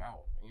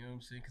out. You know what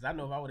I'm saying? Because I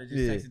know if I would have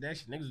just texted that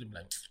shit, niggas would be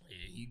like, yeah,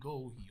 he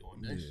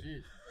on that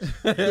shit.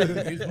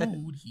 His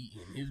mood, he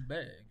in his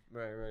bag.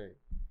 Right.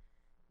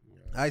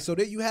 All right, so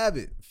there you have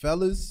it,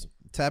 fellas.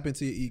 Tap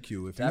into your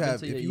EQ. If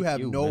you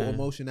have no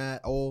emotion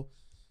at all,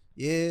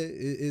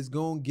 it's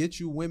gonna get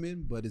you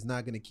women, but it's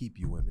not gonna keep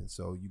you women.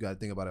 So you gotta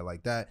think about it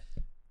like that.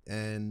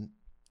 And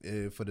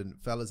for the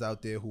fellas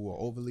out there who are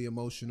overly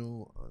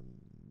emotional,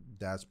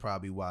 that's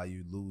probably why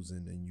you're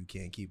losing and you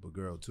can't keep a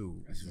girl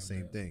too. It's the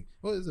same thing.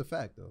 Well, it's a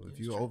fact though. If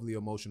you're an overly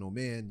emotional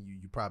man,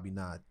 you're probably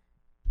not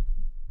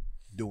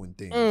doing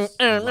things. It's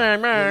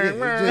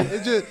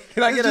just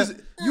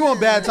you on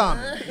bad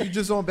timing. You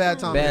just on bad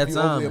timing. If you're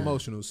overly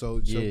emotional. So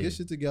get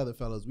shit together,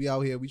 fellas. We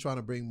out here. We trying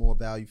to bring more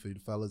value for the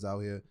fellas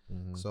out here.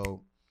 Mm-hmm.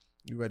 So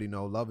you already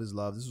know, love is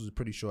love. This was a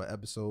pretty short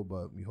episode,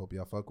 but we hope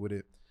y'all fuck with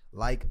it.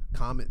 Like,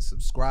 comment,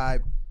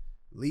 subscribe,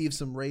 leave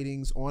some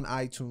ratings on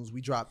iTunes. We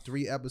dropped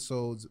 3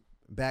 episodes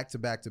back to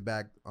back.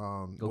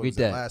 Go get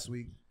that last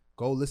week.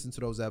 Go listen to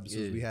those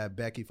episodes. Yeah. We had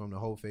Becky from the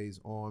Whole Phase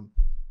on.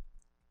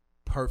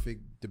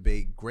 Perfect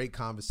debate, great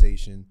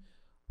conversation,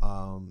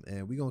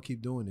 and we gonna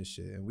keep doing this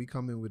shit. And we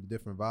come in with a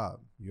different vibe.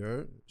 You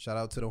heard? Shout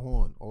out to the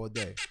horn all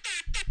day.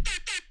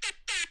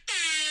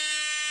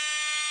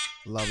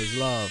 Love is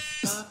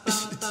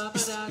love.